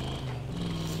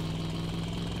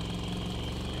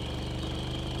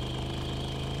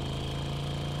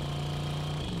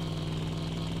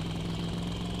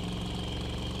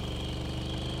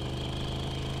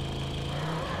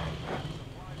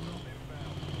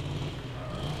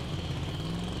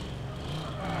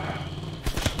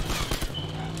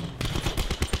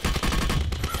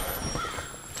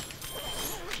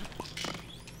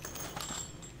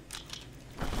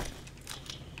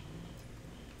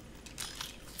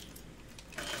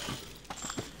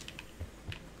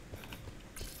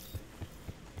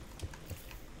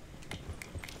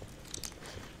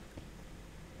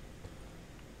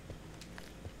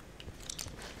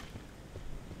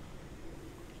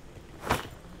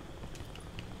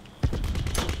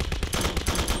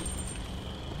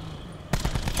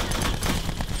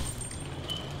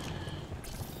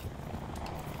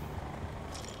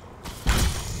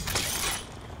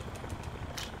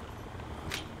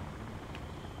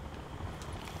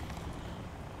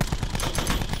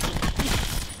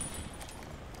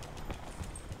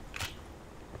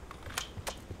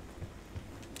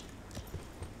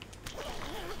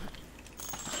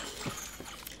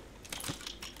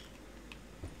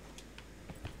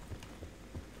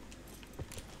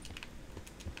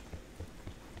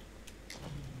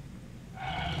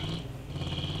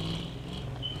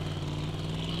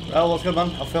 Well, what's good,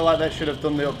 man? I feel like they should have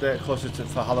done the update closer to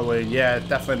for Halloween. Yeah,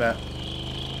 definitely, mate.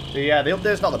 The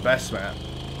update's not the best, mate.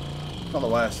 It's not the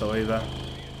worst, though, either. I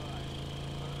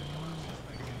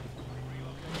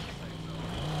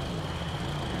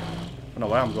don't know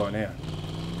where I'm going here.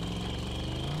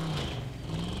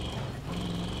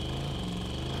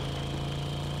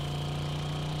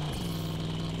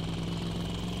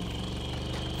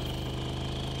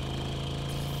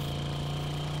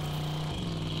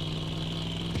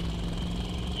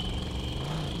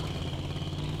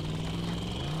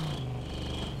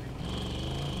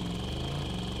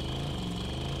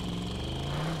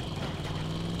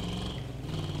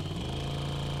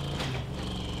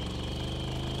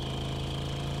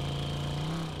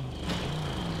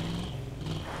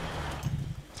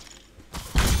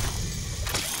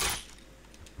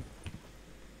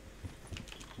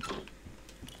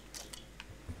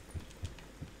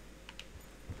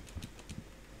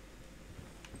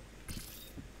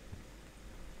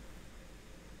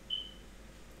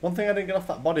 One thing I didn't get off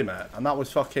that body, mate, and that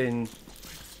was fucking...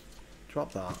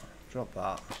 Drop that. Drop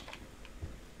that.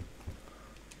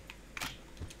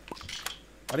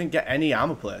 I didn't get any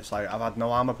armor plates. Like, I've had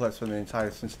no armor plates for the entire...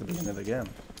 since the beginning of the game.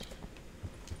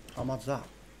 How mad's that?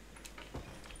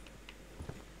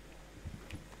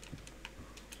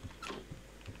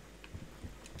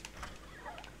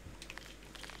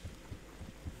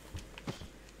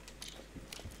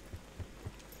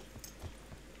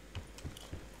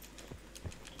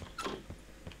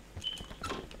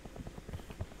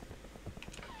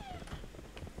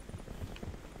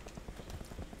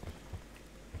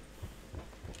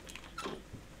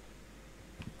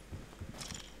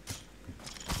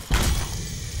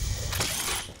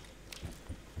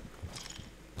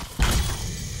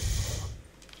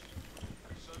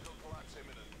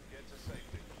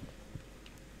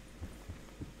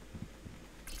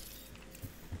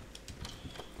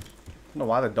 don't know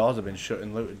why the doors have been shut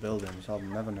in looted buildings. I'll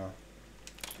never know.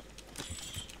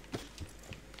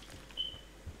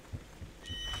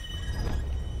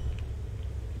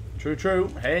 True, true.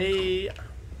 Hey!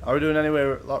 How are we doing anyway,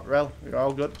 Rel? You're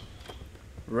all good?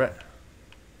 Right.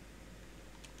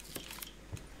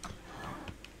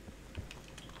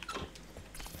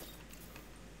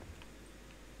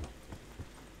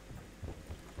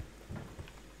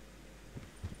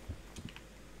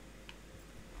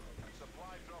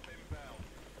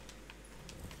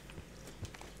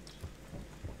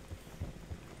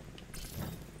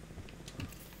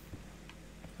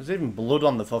 There's even blood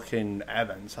on the fucking air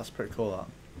vents. That's pretty cool, that.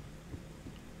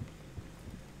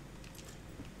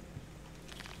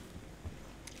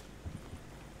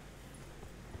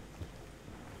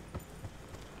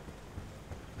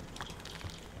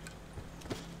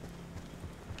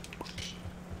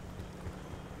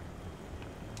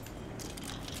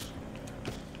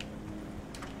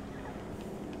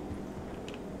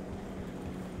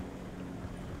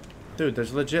 Dude,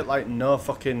 there's legit like no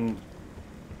fucking...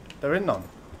 They're in none.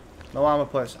 No armor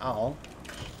plates at all.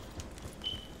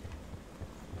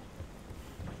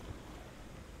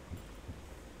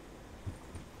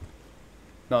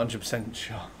 Not 100%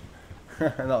 sure.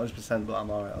 Not 100%, but I'm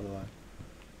alright otherwise.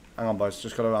 Hang on, boys.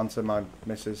 Just got to answer my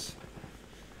missus.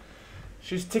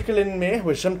 She's tickling me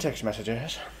with some text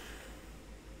messages.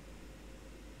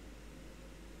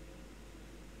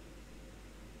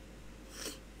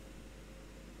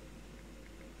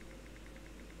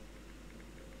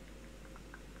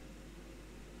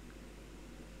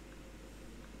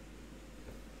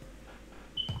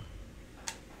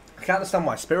 I can't understand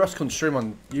why Spiros couldn't stream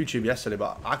on YouTube yesterday,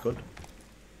 but I could.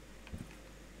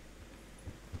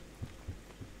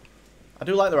 I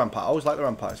do like the Rampart. I always like the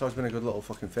Rampart. It's always been a good little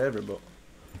fucking favourite, but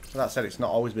with that said, it's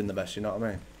not always been the best, you know what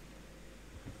I mean?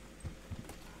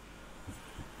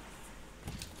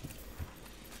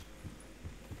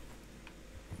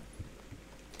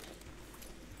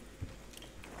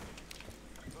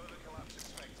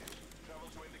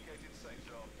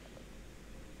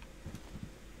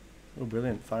 Oh,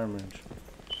 brilliant. Firing range.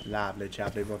 Lovely,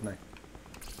 chavely, Rodney.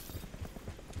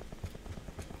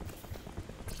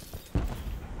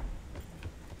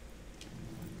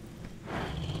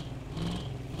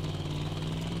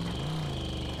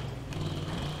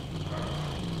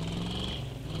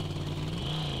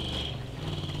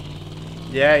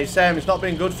 Yeah, he's saying it's not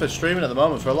been good for streaming at the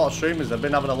moment. For a lot of streamers, they've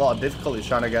been having a lot of difficulties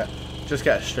trying to just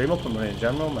get a stream up and running in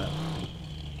general, man.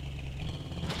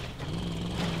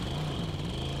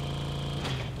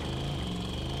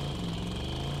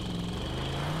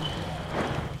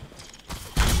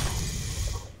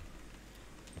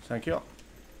 Thank you.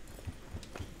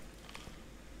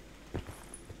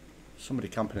 Somebody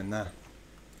camping in there.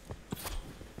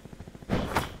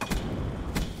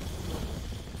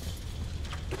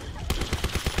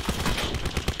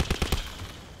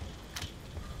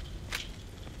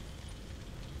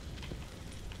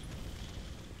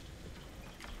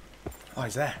 Oh,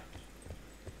 he's there.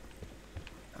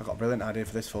 I've got a brilliant idea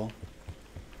for this fall.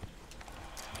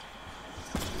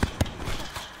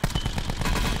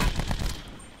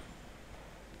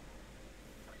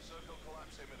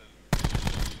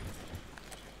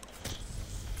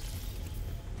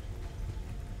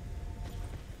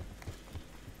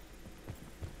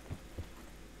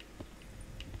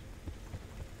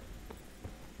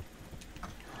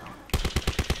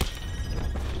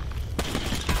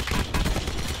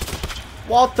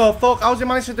 What the fuck? How's he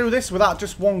managed to do this without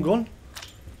just one gun?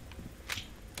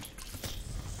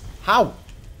 How?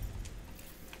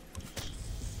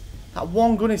 That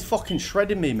one gun is fucking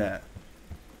shredding me, mate.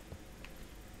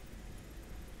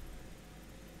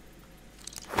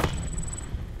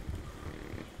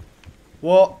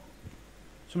 What?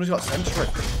 Somebody's got sentry.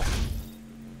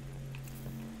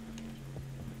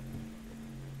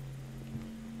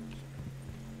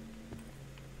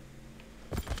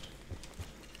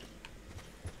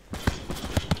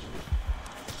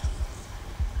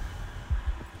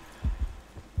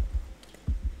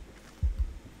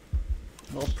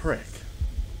 Little prick.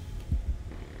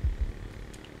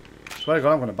 Swear to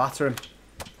God, I'm going to batter him.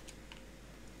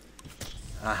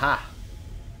 Aha.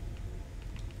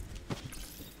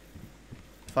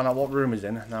 Find out what room he's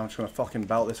in. Now I'm just going to fucking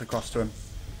belt this across to him.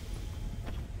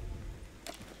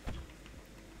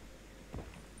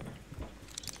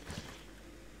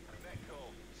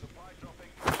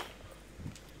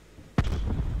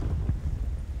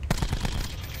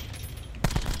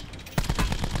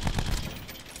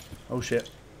 Oh shit.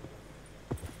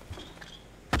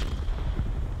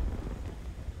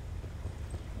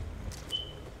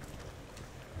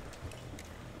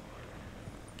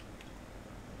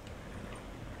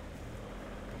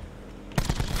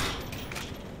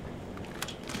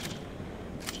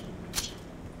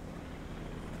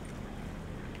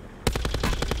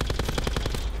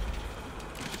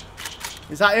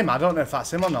 Is that him? I don't know if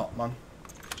that's him or not, man.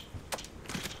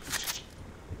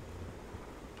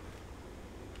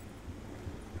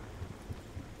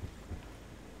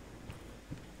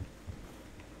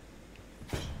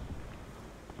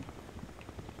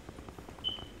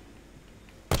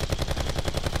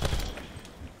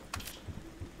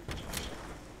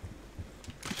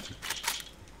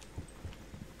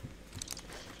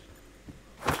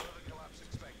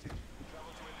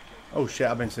 Oh shit,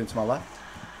 I've been seen to my left.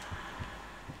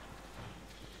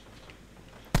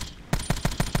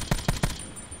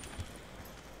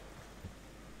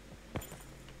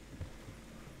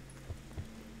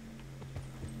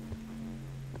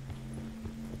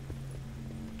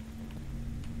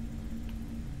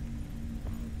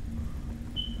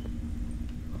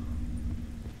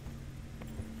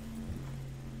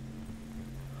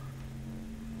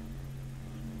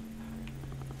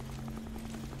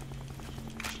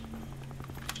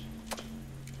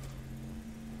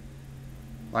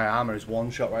 My armor is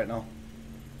one shot right now.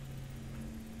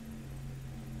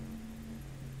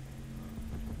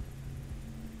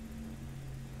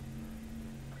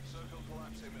 Circle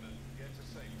collapse imminent. Get to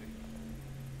safety.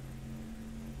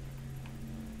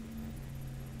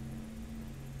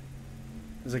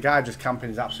 There's a guy just camping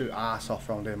his absolute arse off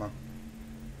around here, man.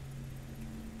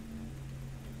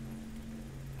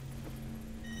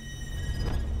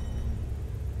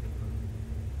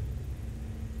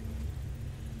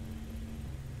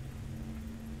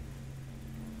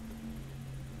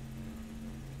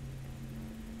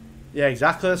 Yeah,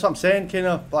 exactly. That's what I'm saying,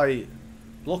 Kino. Like,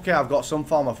 lucky I've got some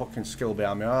form of fucking skill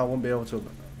behind me. I won't be able to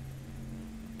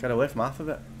get away from half of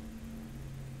it.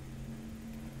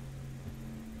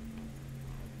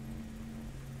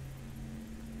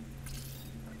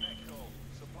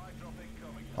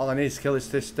 All I need is to kill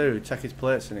this dude, take his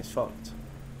plates, and he's fucked.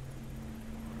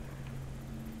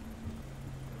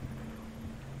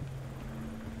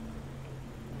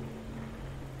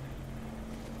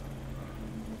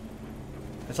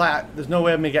 It's like, there's no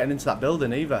way of me getting into that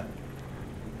building either.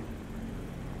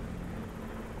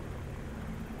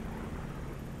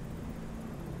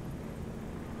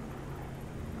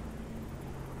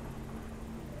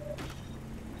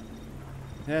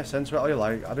 Yeah, censor it all you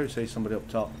like. I do see somebody up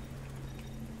top.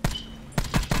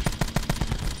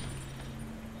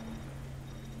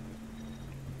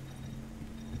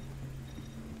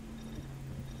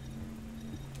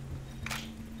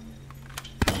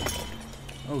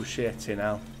 Oh shit, you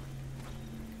know.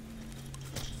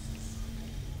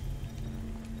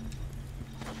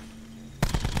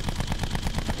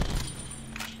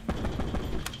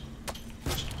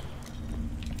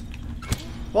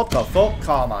 What the fuck?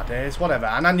 Oh my days, whatever.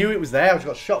 And I knew it was there. I just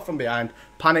got shot from behind,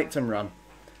 panicked and ran.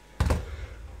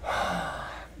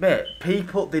 Mate,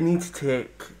 people, they need to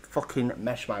take fucking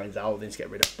mesh mines out. They need to get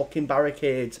rid of fucking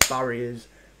barricades, barriers.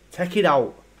 Take it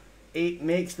out. It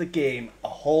makes the game a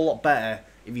whole lot better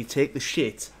if you take the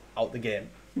shit out the game.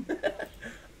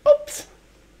 Oops.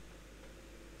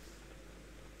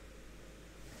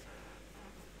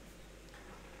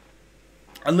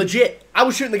 And legit, I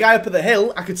was shooting the guy up at the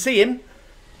hill. I could see him.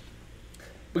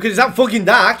 Because it's that fucking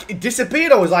dark. It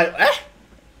disappeared. I was like, eh?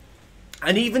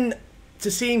 And even to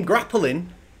see him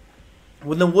grappling,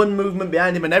 with the one movement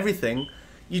behind him and everything,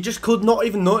 you just could not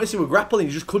even notice he was grappling.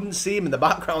 You just couldn't see him in the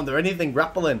background or anything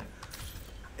grappling.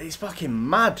 It's fucking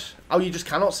mad how you just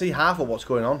cannot see half of what's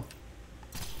going on.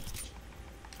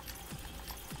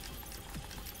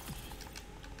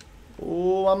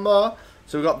 Oh, one more.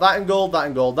 So we've got that in gold, that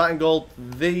in gold, that in gold.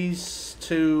 These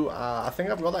two, I think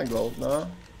I've got that in gold.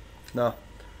 No? No.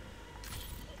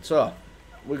 So,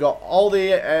 we got all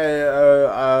the,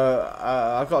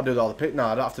 I've got to do all the pick. No,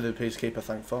 I don't have to do the Peacekeeper,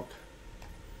 thank fuck.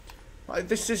 Like,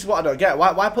 this is what I don't get.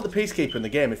 Why put the Peacekeeper in the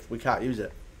game if we can't use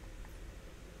it?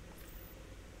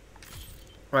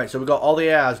 Right, so we got all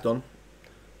the ARs done.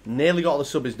 Nearly got all the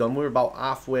subbies done. We're about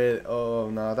halfway.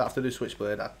 Oh no, I don't have to do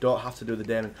Switchblade. I don't have to do the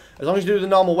Daemon. As long as you do the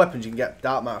normal weapons, you can get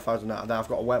Dark Matter Fires and that. Then I've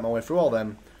got to work my way through all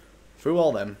them.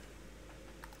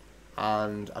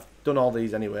 And I've done all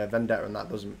these anyway. Vendetta and that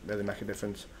doesn't really make a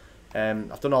difference.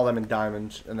 I've done all them in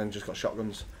diamonds and then just got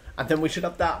shotguns. And then we should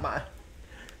have Dark Matter.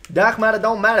 Dark Matter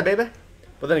don't matter, baby.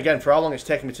 But then again, for how long it's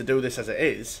taken me to do this as it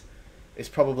is, it's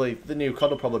probably, the new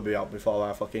COD will probably be out before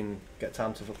I fucking get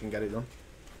time to fucking get it done.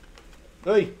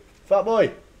 Hey, fat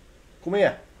boy, come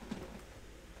here.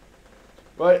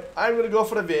 Right, I'm going to go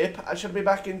for a vape. I should be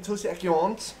back in 2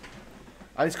 seconds.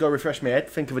 I need to go refresh my head,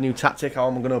 think of a new tactic, how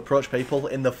I'm going to approach people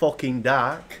in the fucking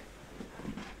dark.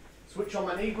 Switch on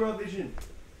my Negro vision.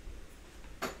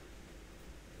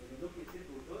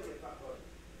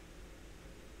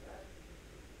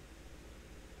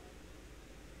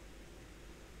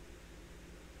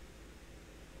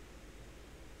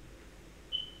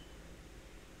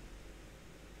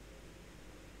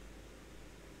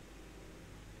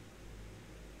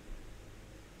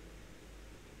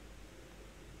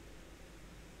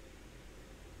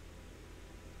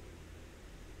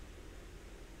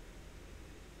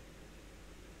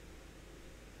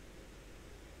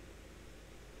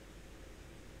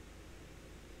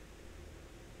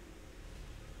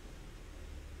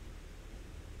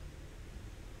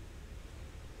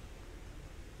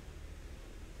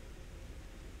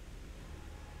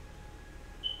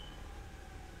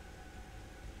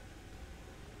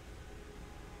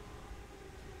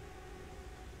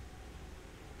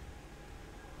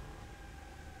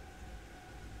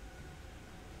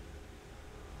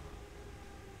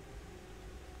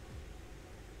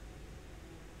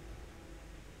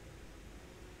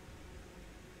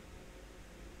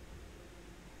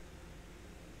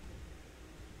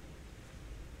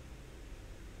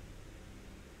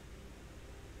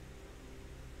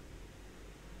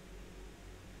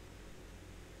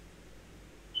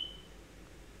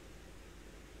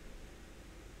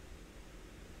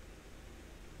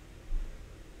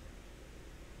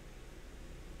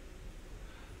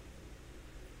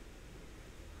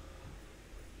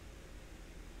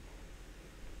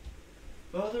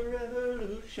 For the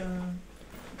revolution.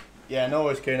 Yeah, no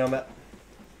worries, Keno, mate.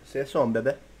 See you soon,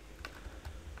 baby.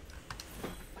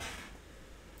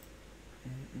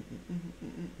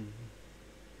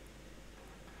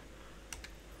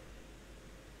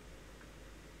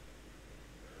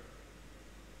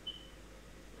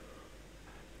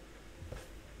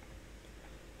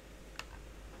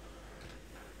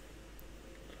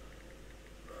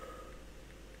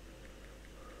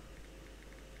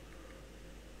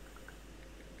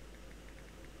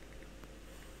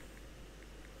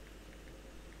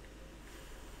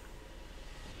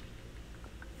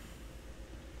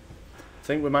 I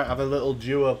think we might have a little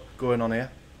duo going on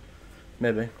here.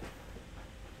 Maybe.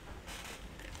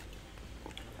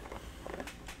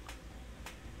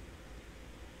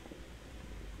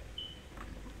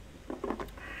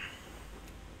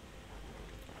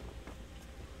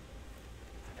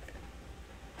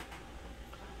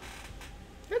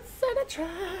 Let's set a trap.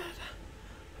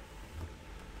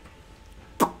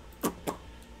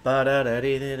 Ba da da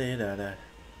dee dee dee da da.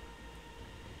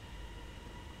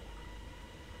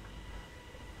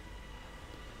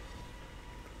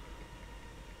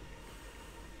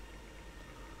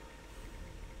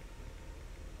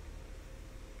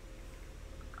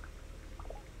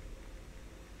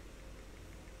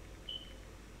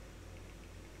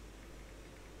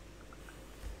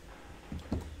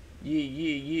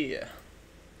 Yeah.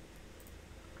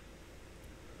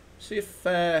 See if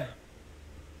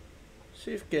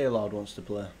Gaylord wants to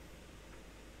play.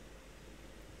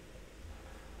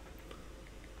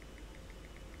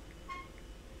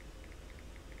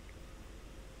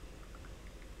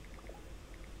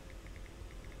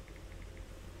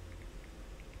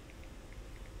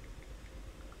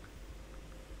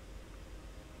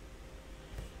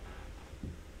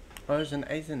 Oh, he's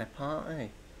in a party.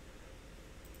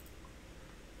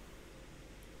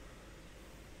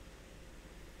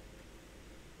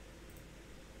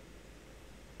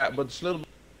 But it's a little.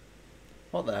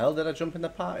 What the hell did I jump in the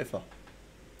party for?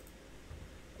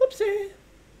 Whoopsie!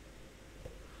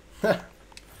 I'll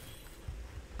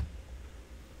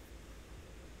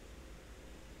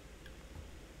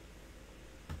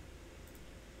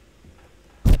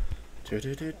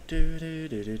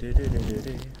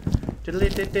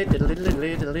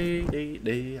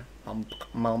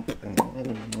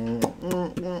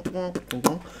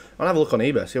have a look on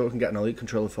eBay, see what we can get an Elite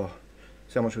controller for.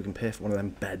 See how much we can pay for one of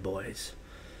them bad boys.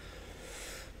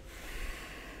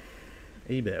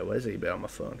 eBay, where's eBay on my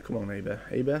phone? Come on,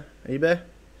 eBay.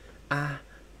 I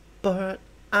bought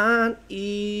on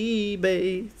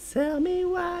eBay. Tell me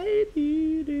why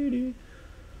do.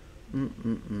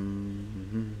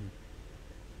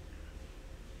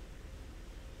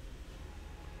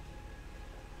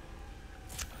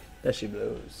 There she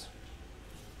blows.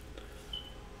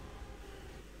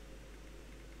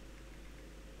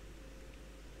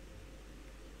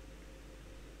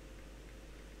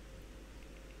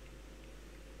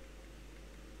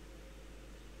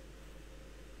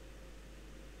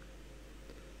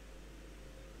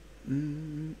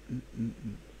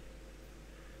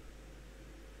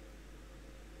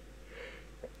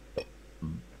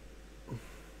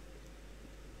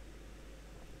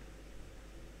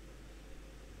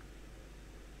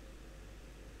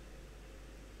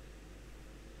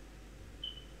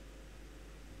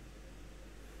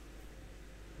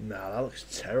 Nah, that looks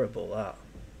terrible, that.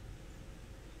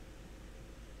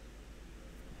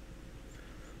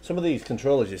 Some of these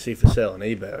controllers you see for sale on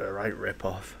eBay are a right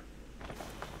rip-off.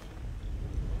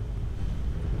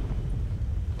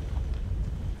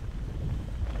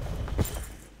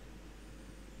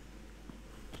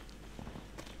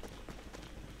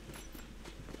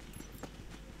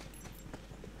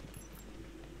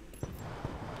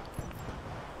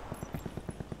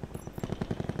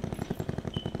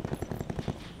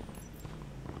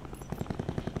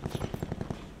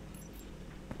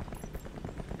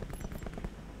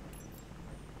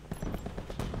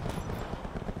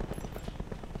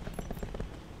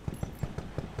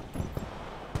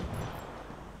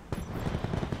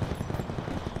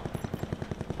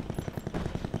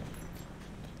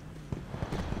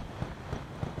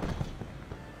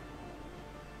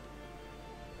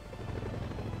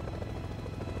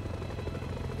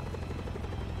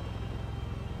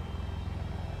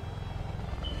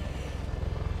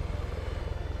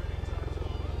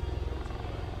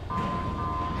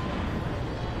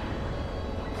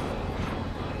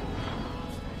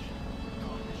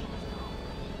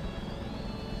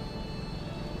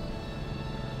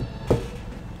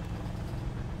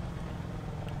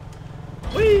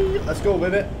 Let's go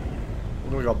with it.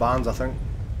 We got Barnes, I think.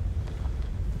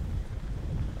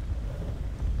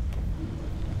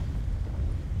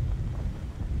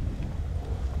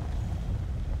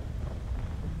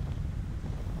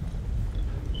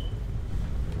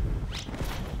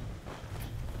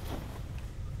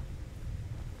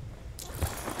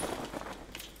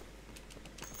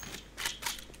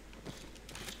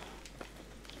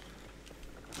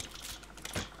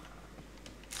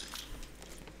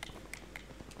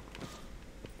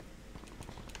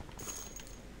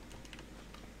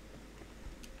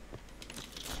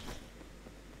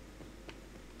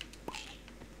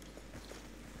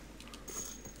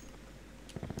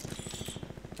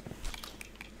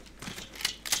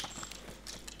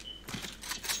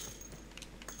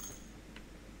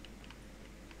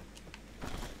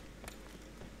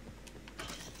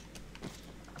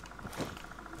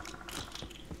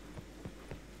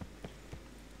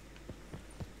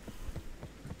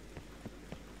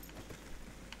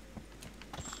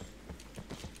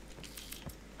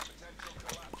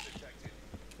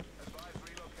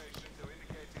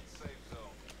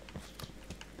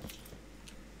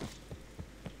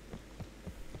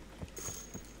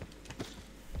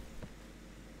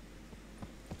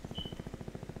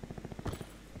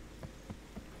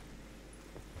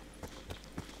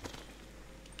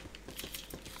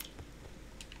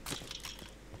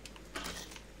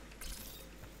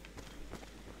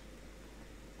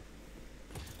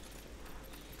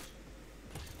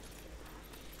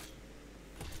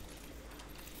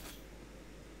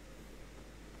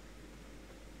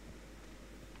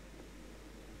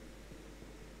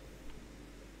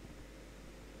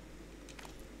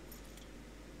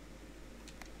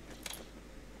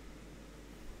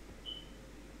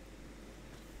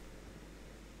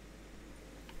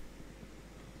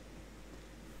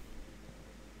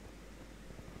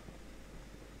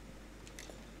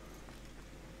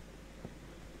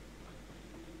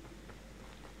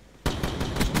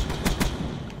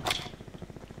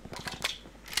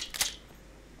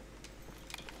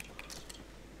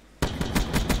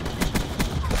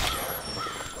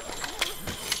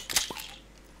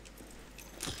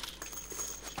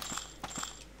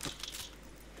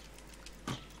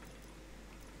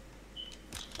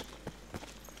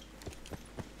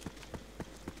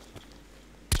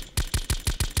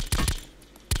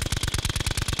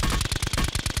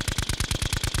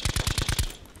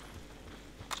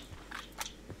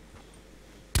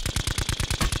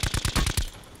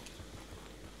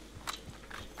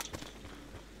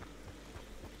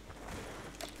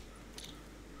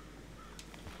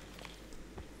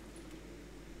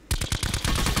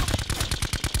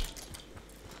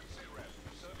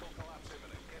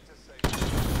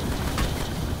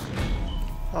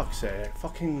 sake.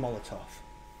 Fucking Molotov.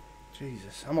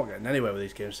 Jesus, I'm not getting anywhere with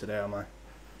these games today, am I?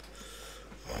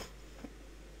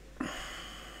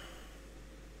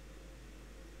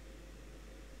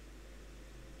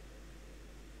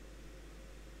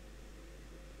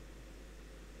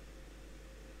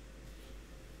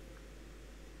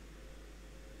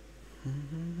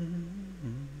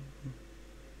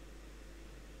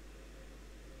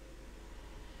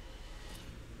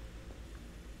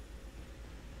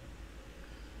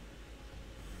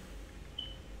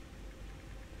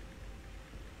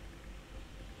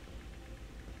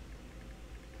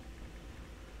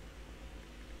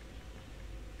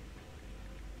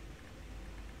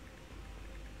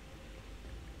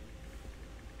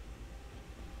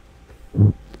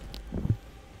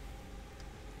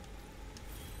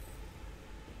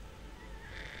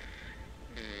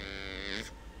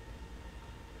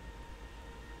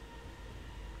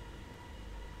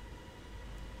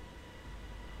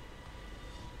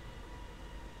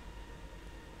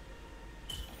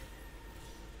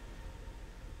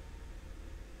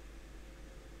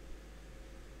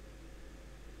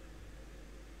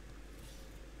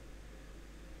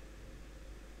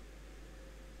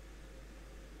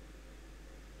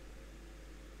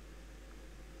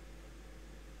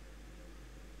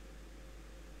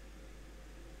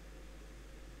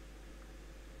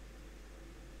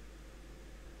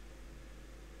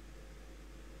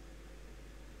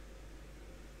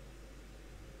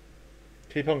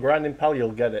 Keep on grinding, pal,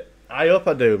 you'll get it. I hope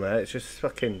I do, mate. It's just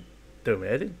fucking doing me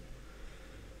head in.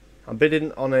 I'm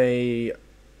bidding on a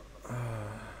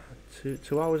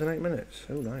 2 hours and 8 minutes.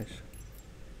 Oh, nice.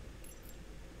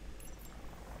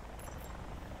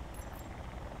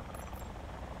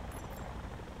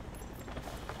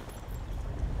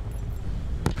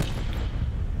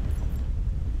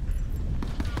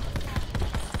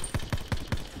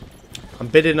 I'm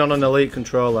bidding on an elite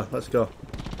controller. Let's go.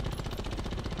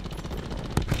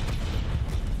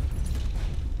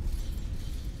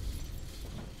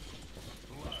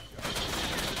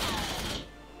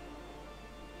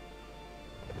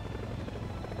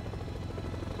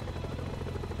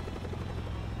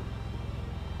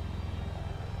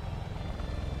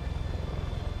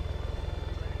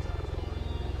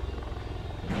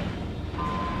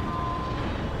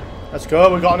 Let's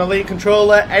go. We've got an elite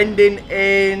controller ending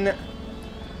in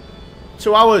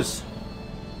 2 hours.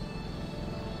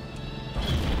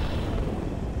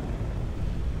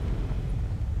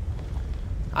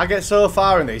 I get so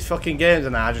far in these fucking games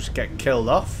and I just get killed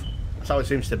off. That's how it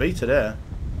seems to be today.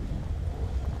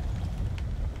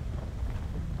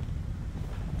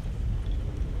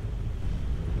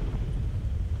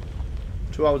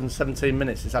 £2 and 17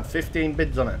 minutes. It's had 15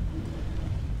 bids on it.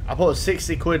 I put a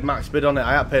 60 quid max bid on it.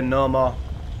 I ain't paying no more.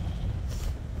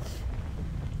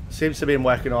 Seems to be in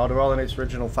working order, all in its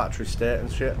original factory state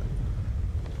and shit.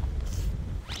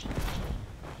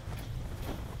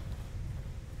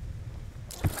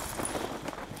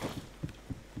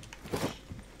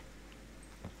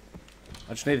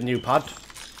 I just need a new pad.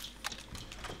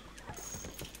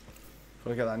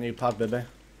 Gotta get that new pad, baby.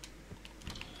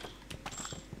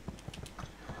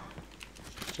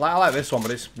 I like this one,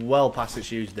 but it's well past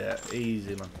its use date.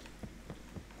 Easy, man.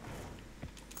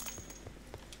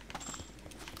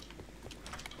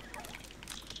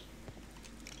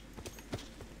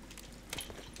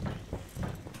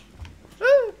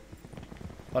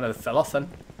 One of them fell off then.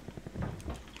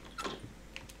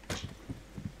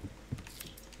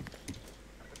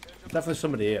 Definitely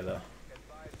somebody here though.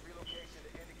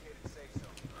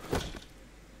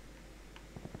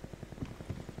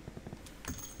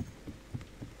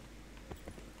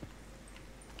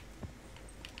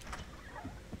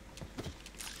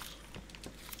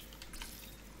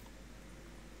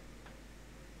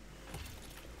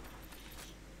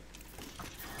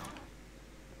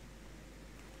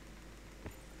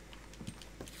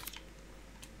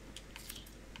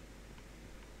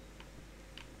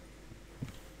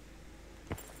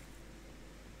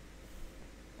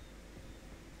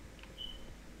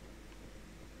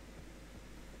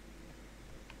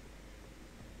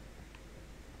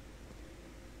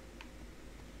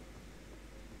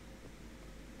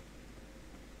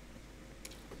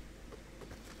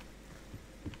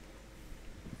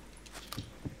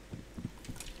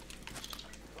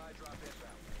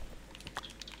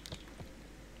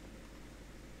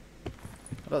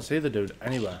 I don't see the dude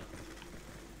anywhere.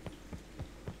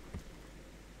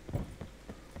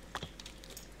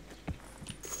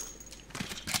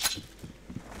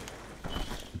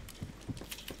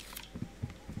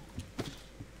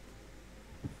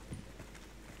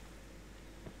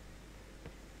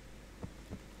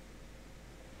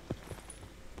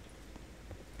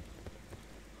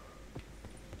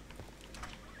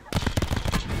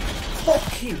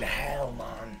 Fucking hell,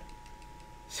 man.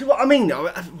 See what I mean?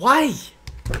 Why?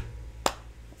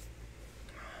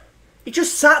 He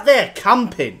just sat there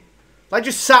camping. Like,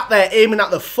 just sat there aiming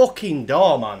at the fucking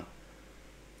door, man.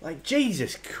 Like,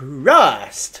 Jesus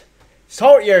Christ.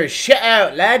 Sort your shit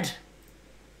out, lad.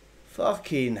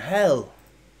 Fucking hell.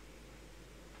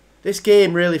 This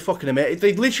game really fucking amazing.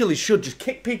 They literally should just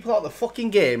kick people out of the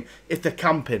fucking game if they're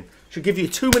camping. Should give you a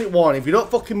 2-minute warning. If you don't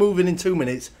fucking move in 2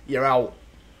 minutes, you're out.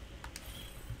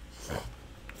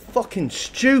 Fucking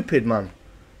stupid, man.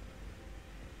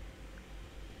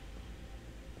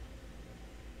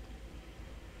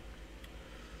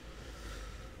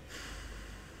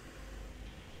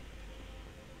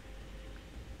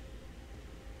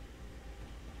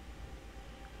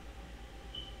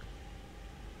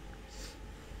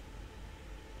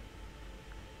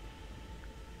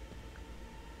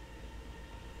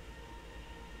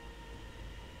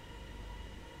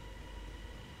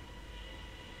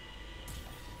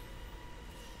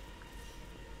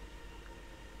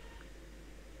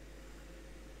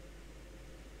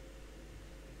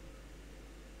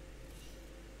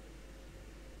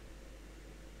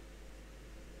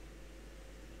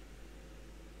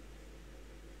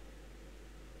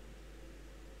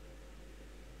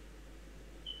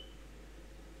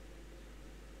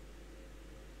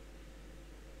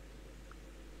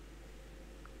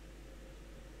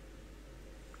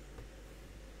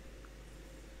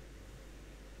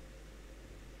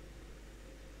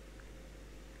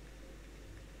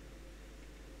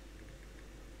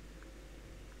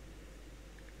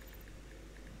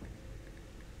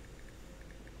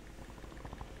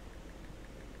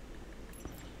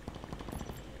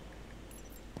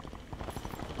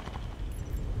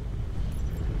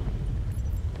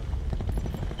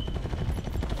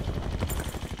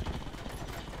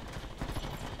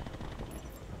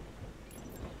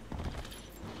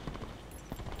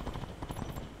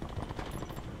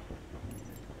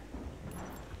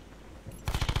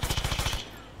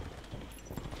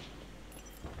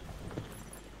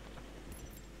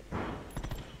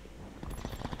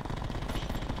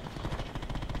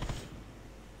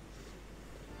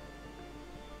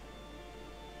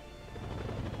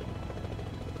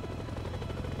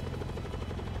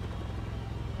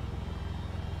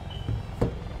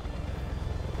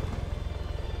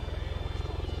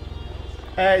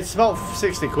 It's about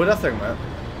 60 quid, I think, mate.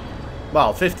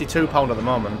 Well, £52 at the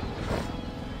moment.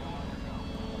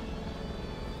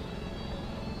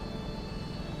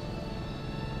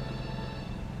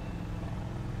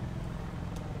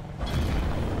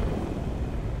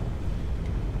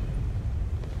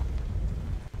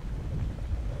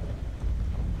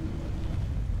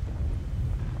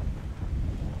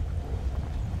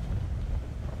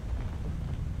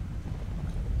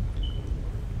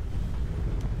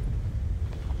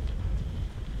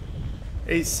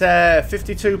 It's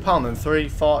 £52 and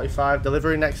 £3.45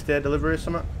 delivery, next day delivery or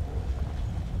something.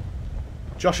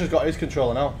 Josh has got his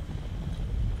controller now.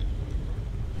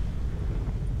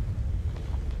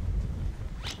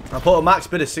 I put a max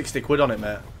bid of 60 quid on it,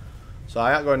 mate. So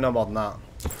I ain't going no more than that.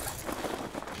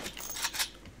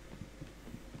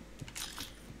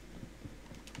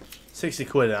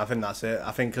 £60, I think that's it.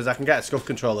 I think because I can get a scuff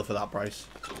controller for that price.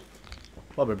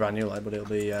 Probably brand new, like, but it'll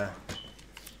be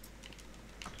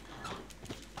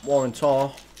war and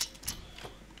tour.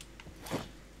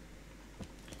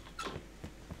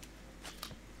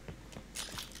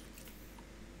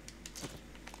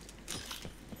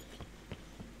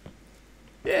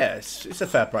 Yeah, it's a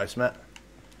fair price, mate.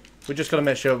 We just gotta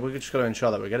make sure. We just gotta ensure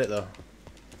that we get it though.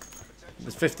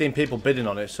 There's 15 people bidding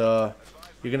on it, so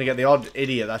you're gonna get the odd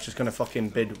idiot that's just gonna fucking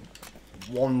bid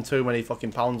one too many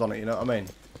fucking pounds on it. You know what I mean?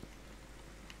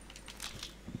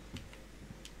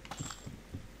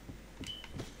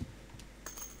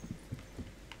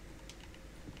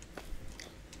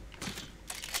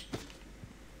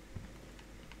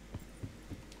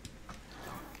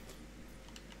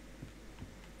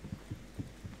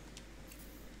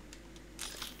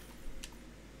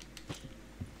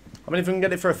 I mean, if we can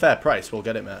get it for a fair price, we'll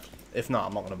get it, mate. If not,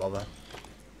 I'm not going to bother.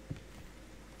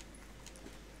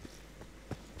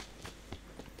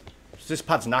 This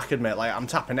pad's knackered, mate. Like, I'm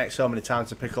tapping X so many times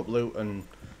to pick up loot, and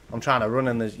I'm trying to run,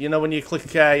 and there's... You know when you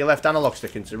click your left analog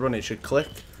stick into run, it should click.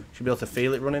 You should be able to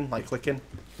feel it running, like clicking.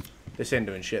 This ain't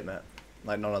doing shit, mate.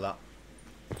 Like, none of that.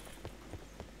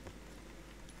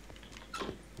 So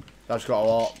I've just got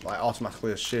to, like,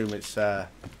 automatically assume it's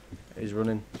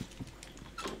running.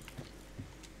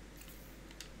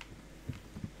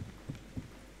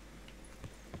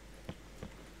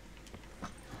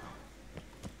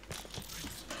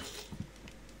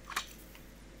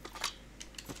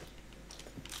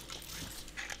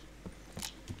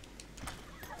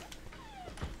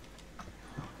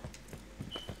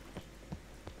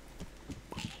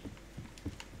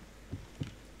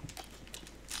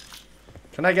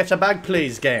 Can I get a bag,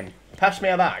 please, game? Pass me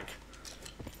a bag.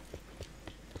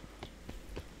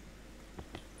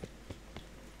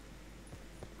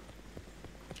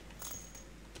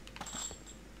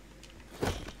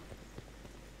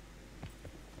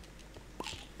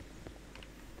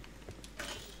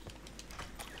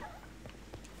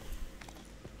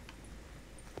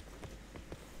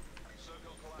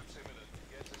 Circle collapse imminent.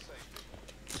 Get to safety.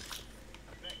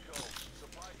 Net call.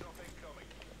 Supply drop incoming.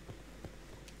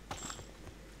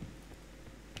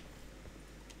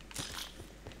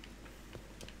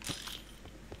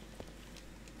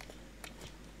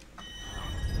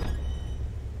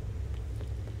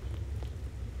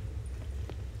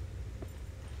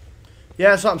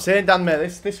 Yeah, that's what I'm saying, Dan,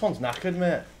 mate. This one's knackered,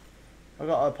 mate. I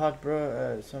got a pad,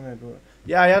 bro. Bro.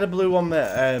 Yeah, I had a blue one,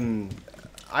 mate.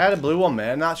 I had a blue one,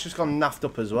 mate, and that's just gone naffed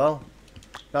up as well.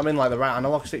 I mean, like, the right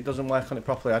analog stick doesn't work on it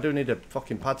properly. I do need a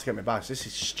fucking pad to get my bags. This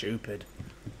is stupid.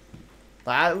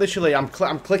 Like,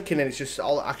 I'm clicking and it's just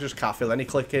I just can't feel any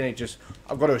clicking. It just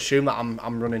I've got to assume that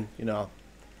I'm running, you know,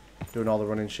 doing all the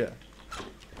running shit.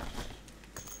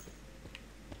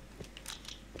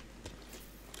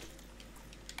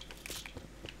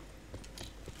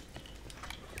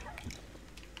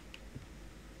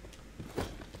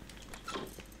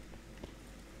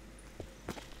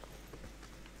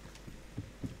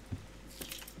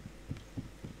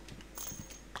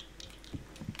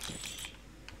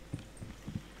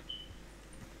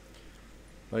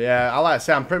 But yeah, like I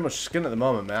say, I'm pretty much skint at the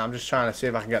moment, mate. I'm just trying to see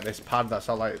if I can get this pad. That's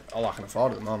all I can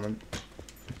afford at the moment. If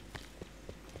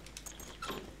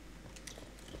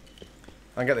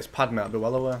I can get this pad, mate, I'll be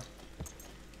well aware.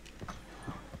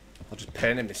 I'll just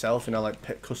paint it myself, you know,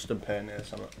 like custom paint it or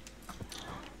something.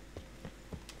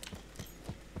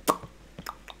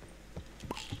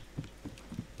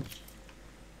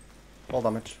 Fall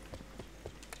damage.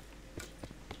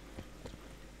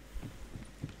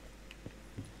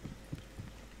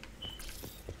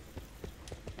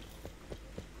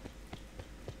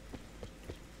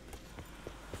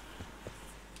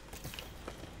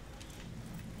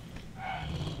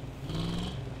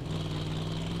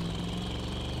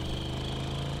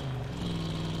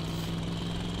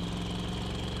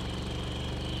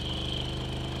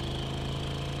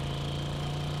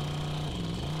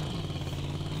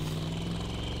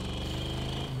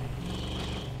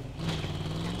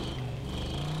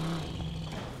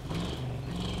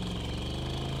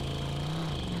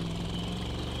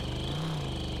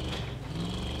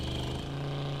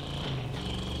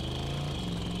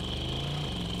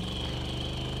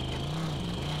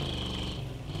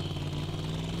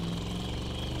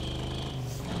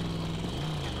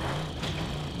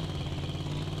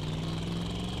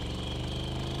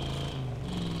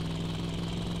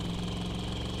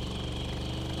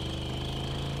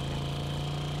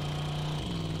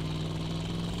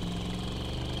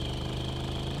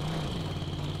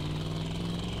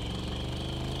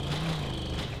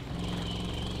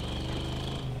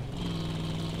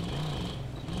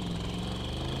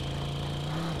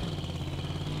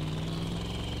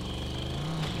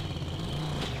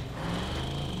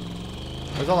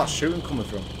 Where's all that shooting coming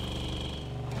from?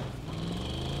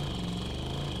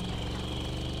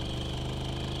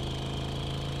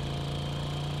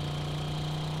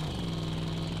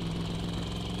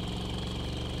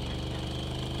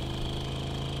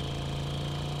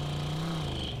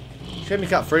 Shame you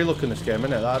can't free look in this game,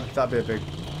 innit? That'd be a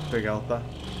big helper.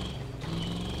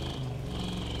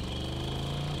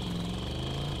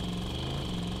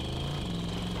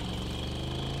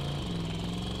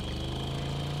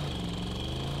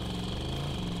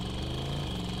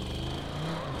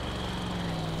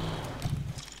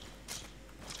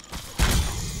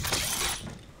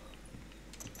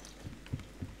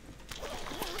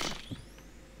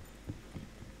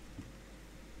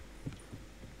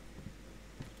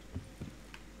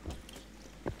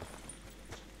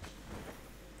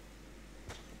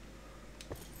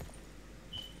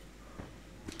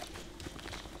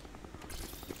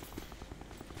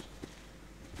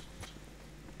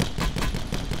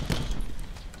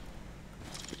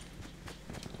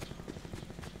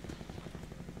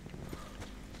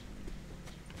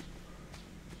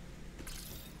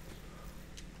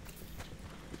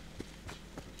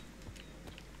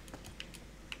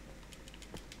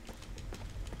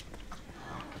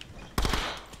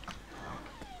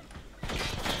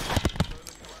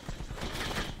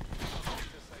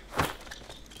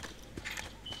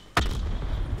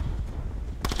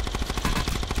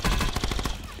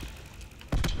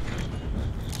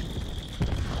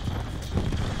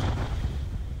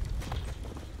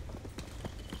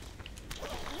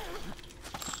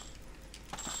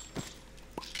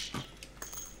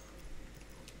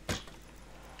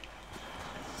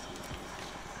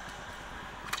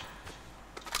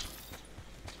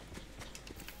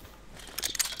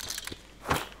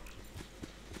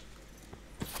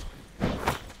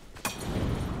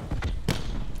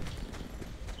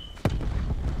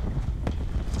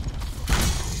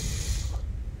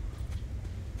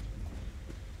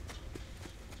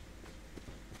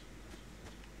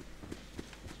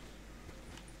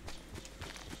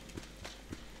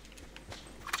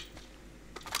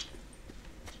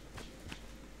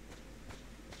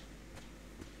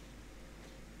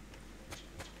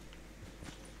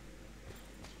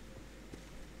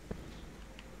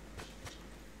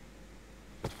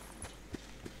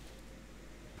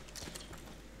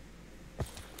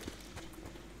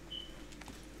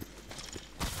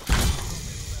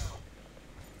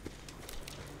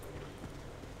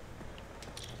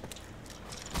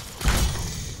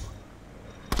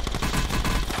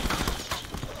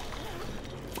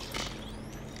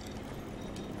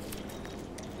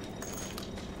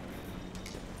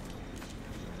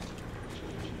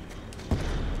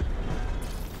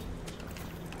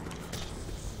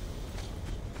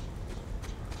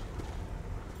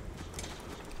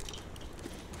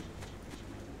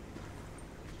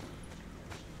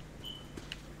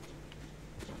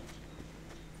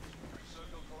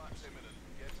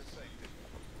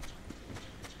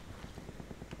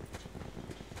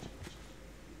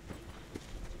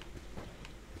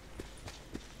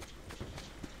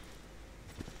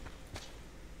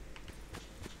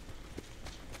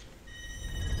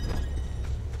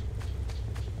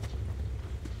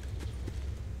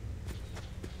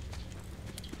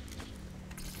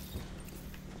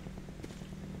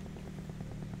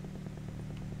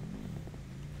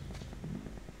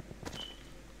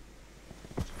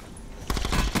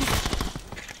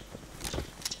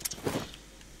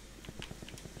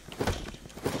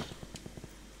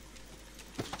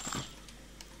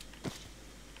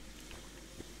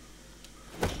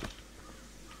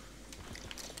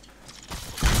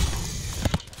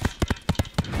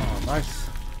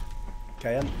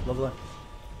 KM, lovely.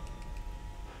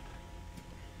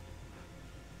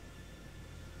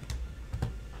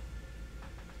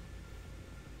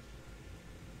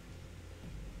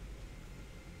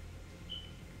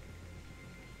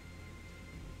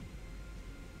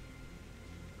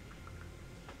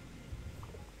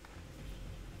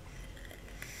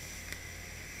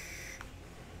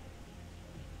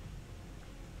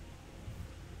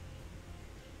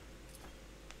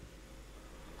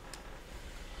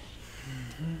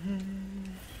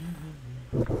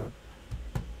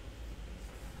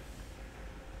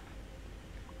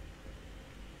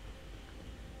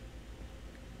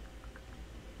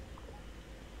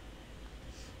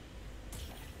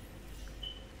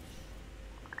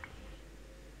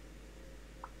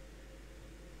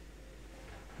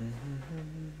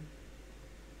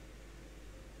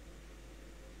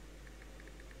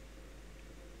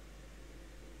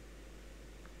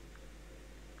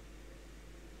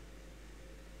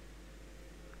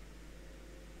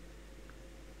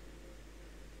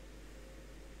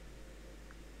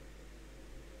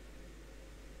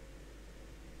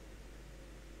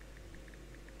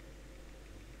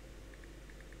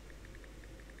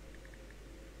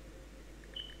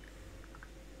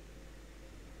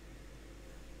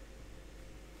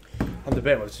 I'm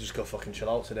debating whether to just go fucking chill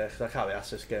out today, because I can't be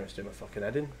asked this game to do my fucking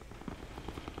head in.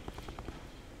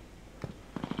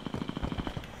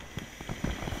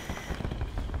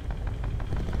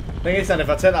 Thing is then, if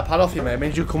I take that pad off you, mate, it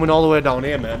means you're coming all the way down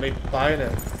here, mate, me buying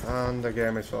it. And the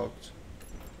game is fucked.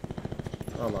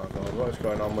 Oh my god, what is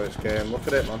going on with this game? Look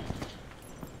at it, man.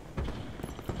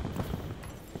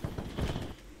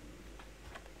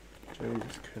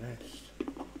 Jesus Christ.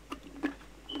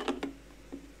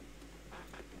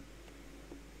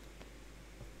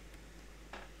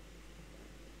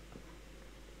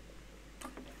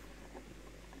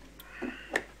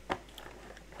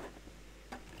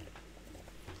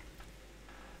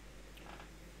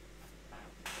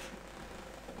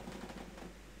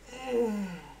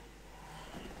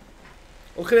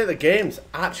 Looking at the game's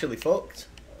actually fucked.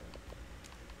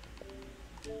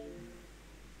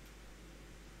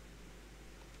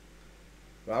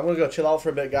 Right, I'm gonna go chill out for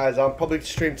a bit, guys. I'll probably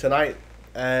stream tonight.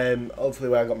 Hopefully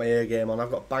where I got my ear game on.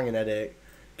 I've got a banging headache.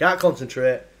 Can't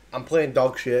concentrate. I'm playing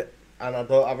dog shit, and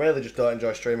I really just don't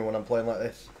enjoy streaming when I'm playing like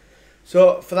this.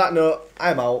 So for that note,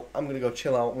 I'm out. I'm gonna go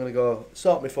chill out. I'm gonna go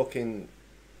sort my fucking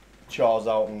chores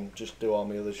out and just do all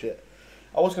my other shit.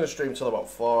 I was going to stream till about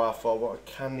 4 after 4, but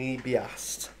can he be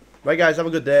asked? Right, guys, have a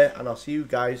good day, and I'll see you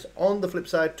guys on the flip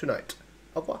side tonight.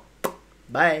 Au revoir.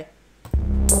 Bye.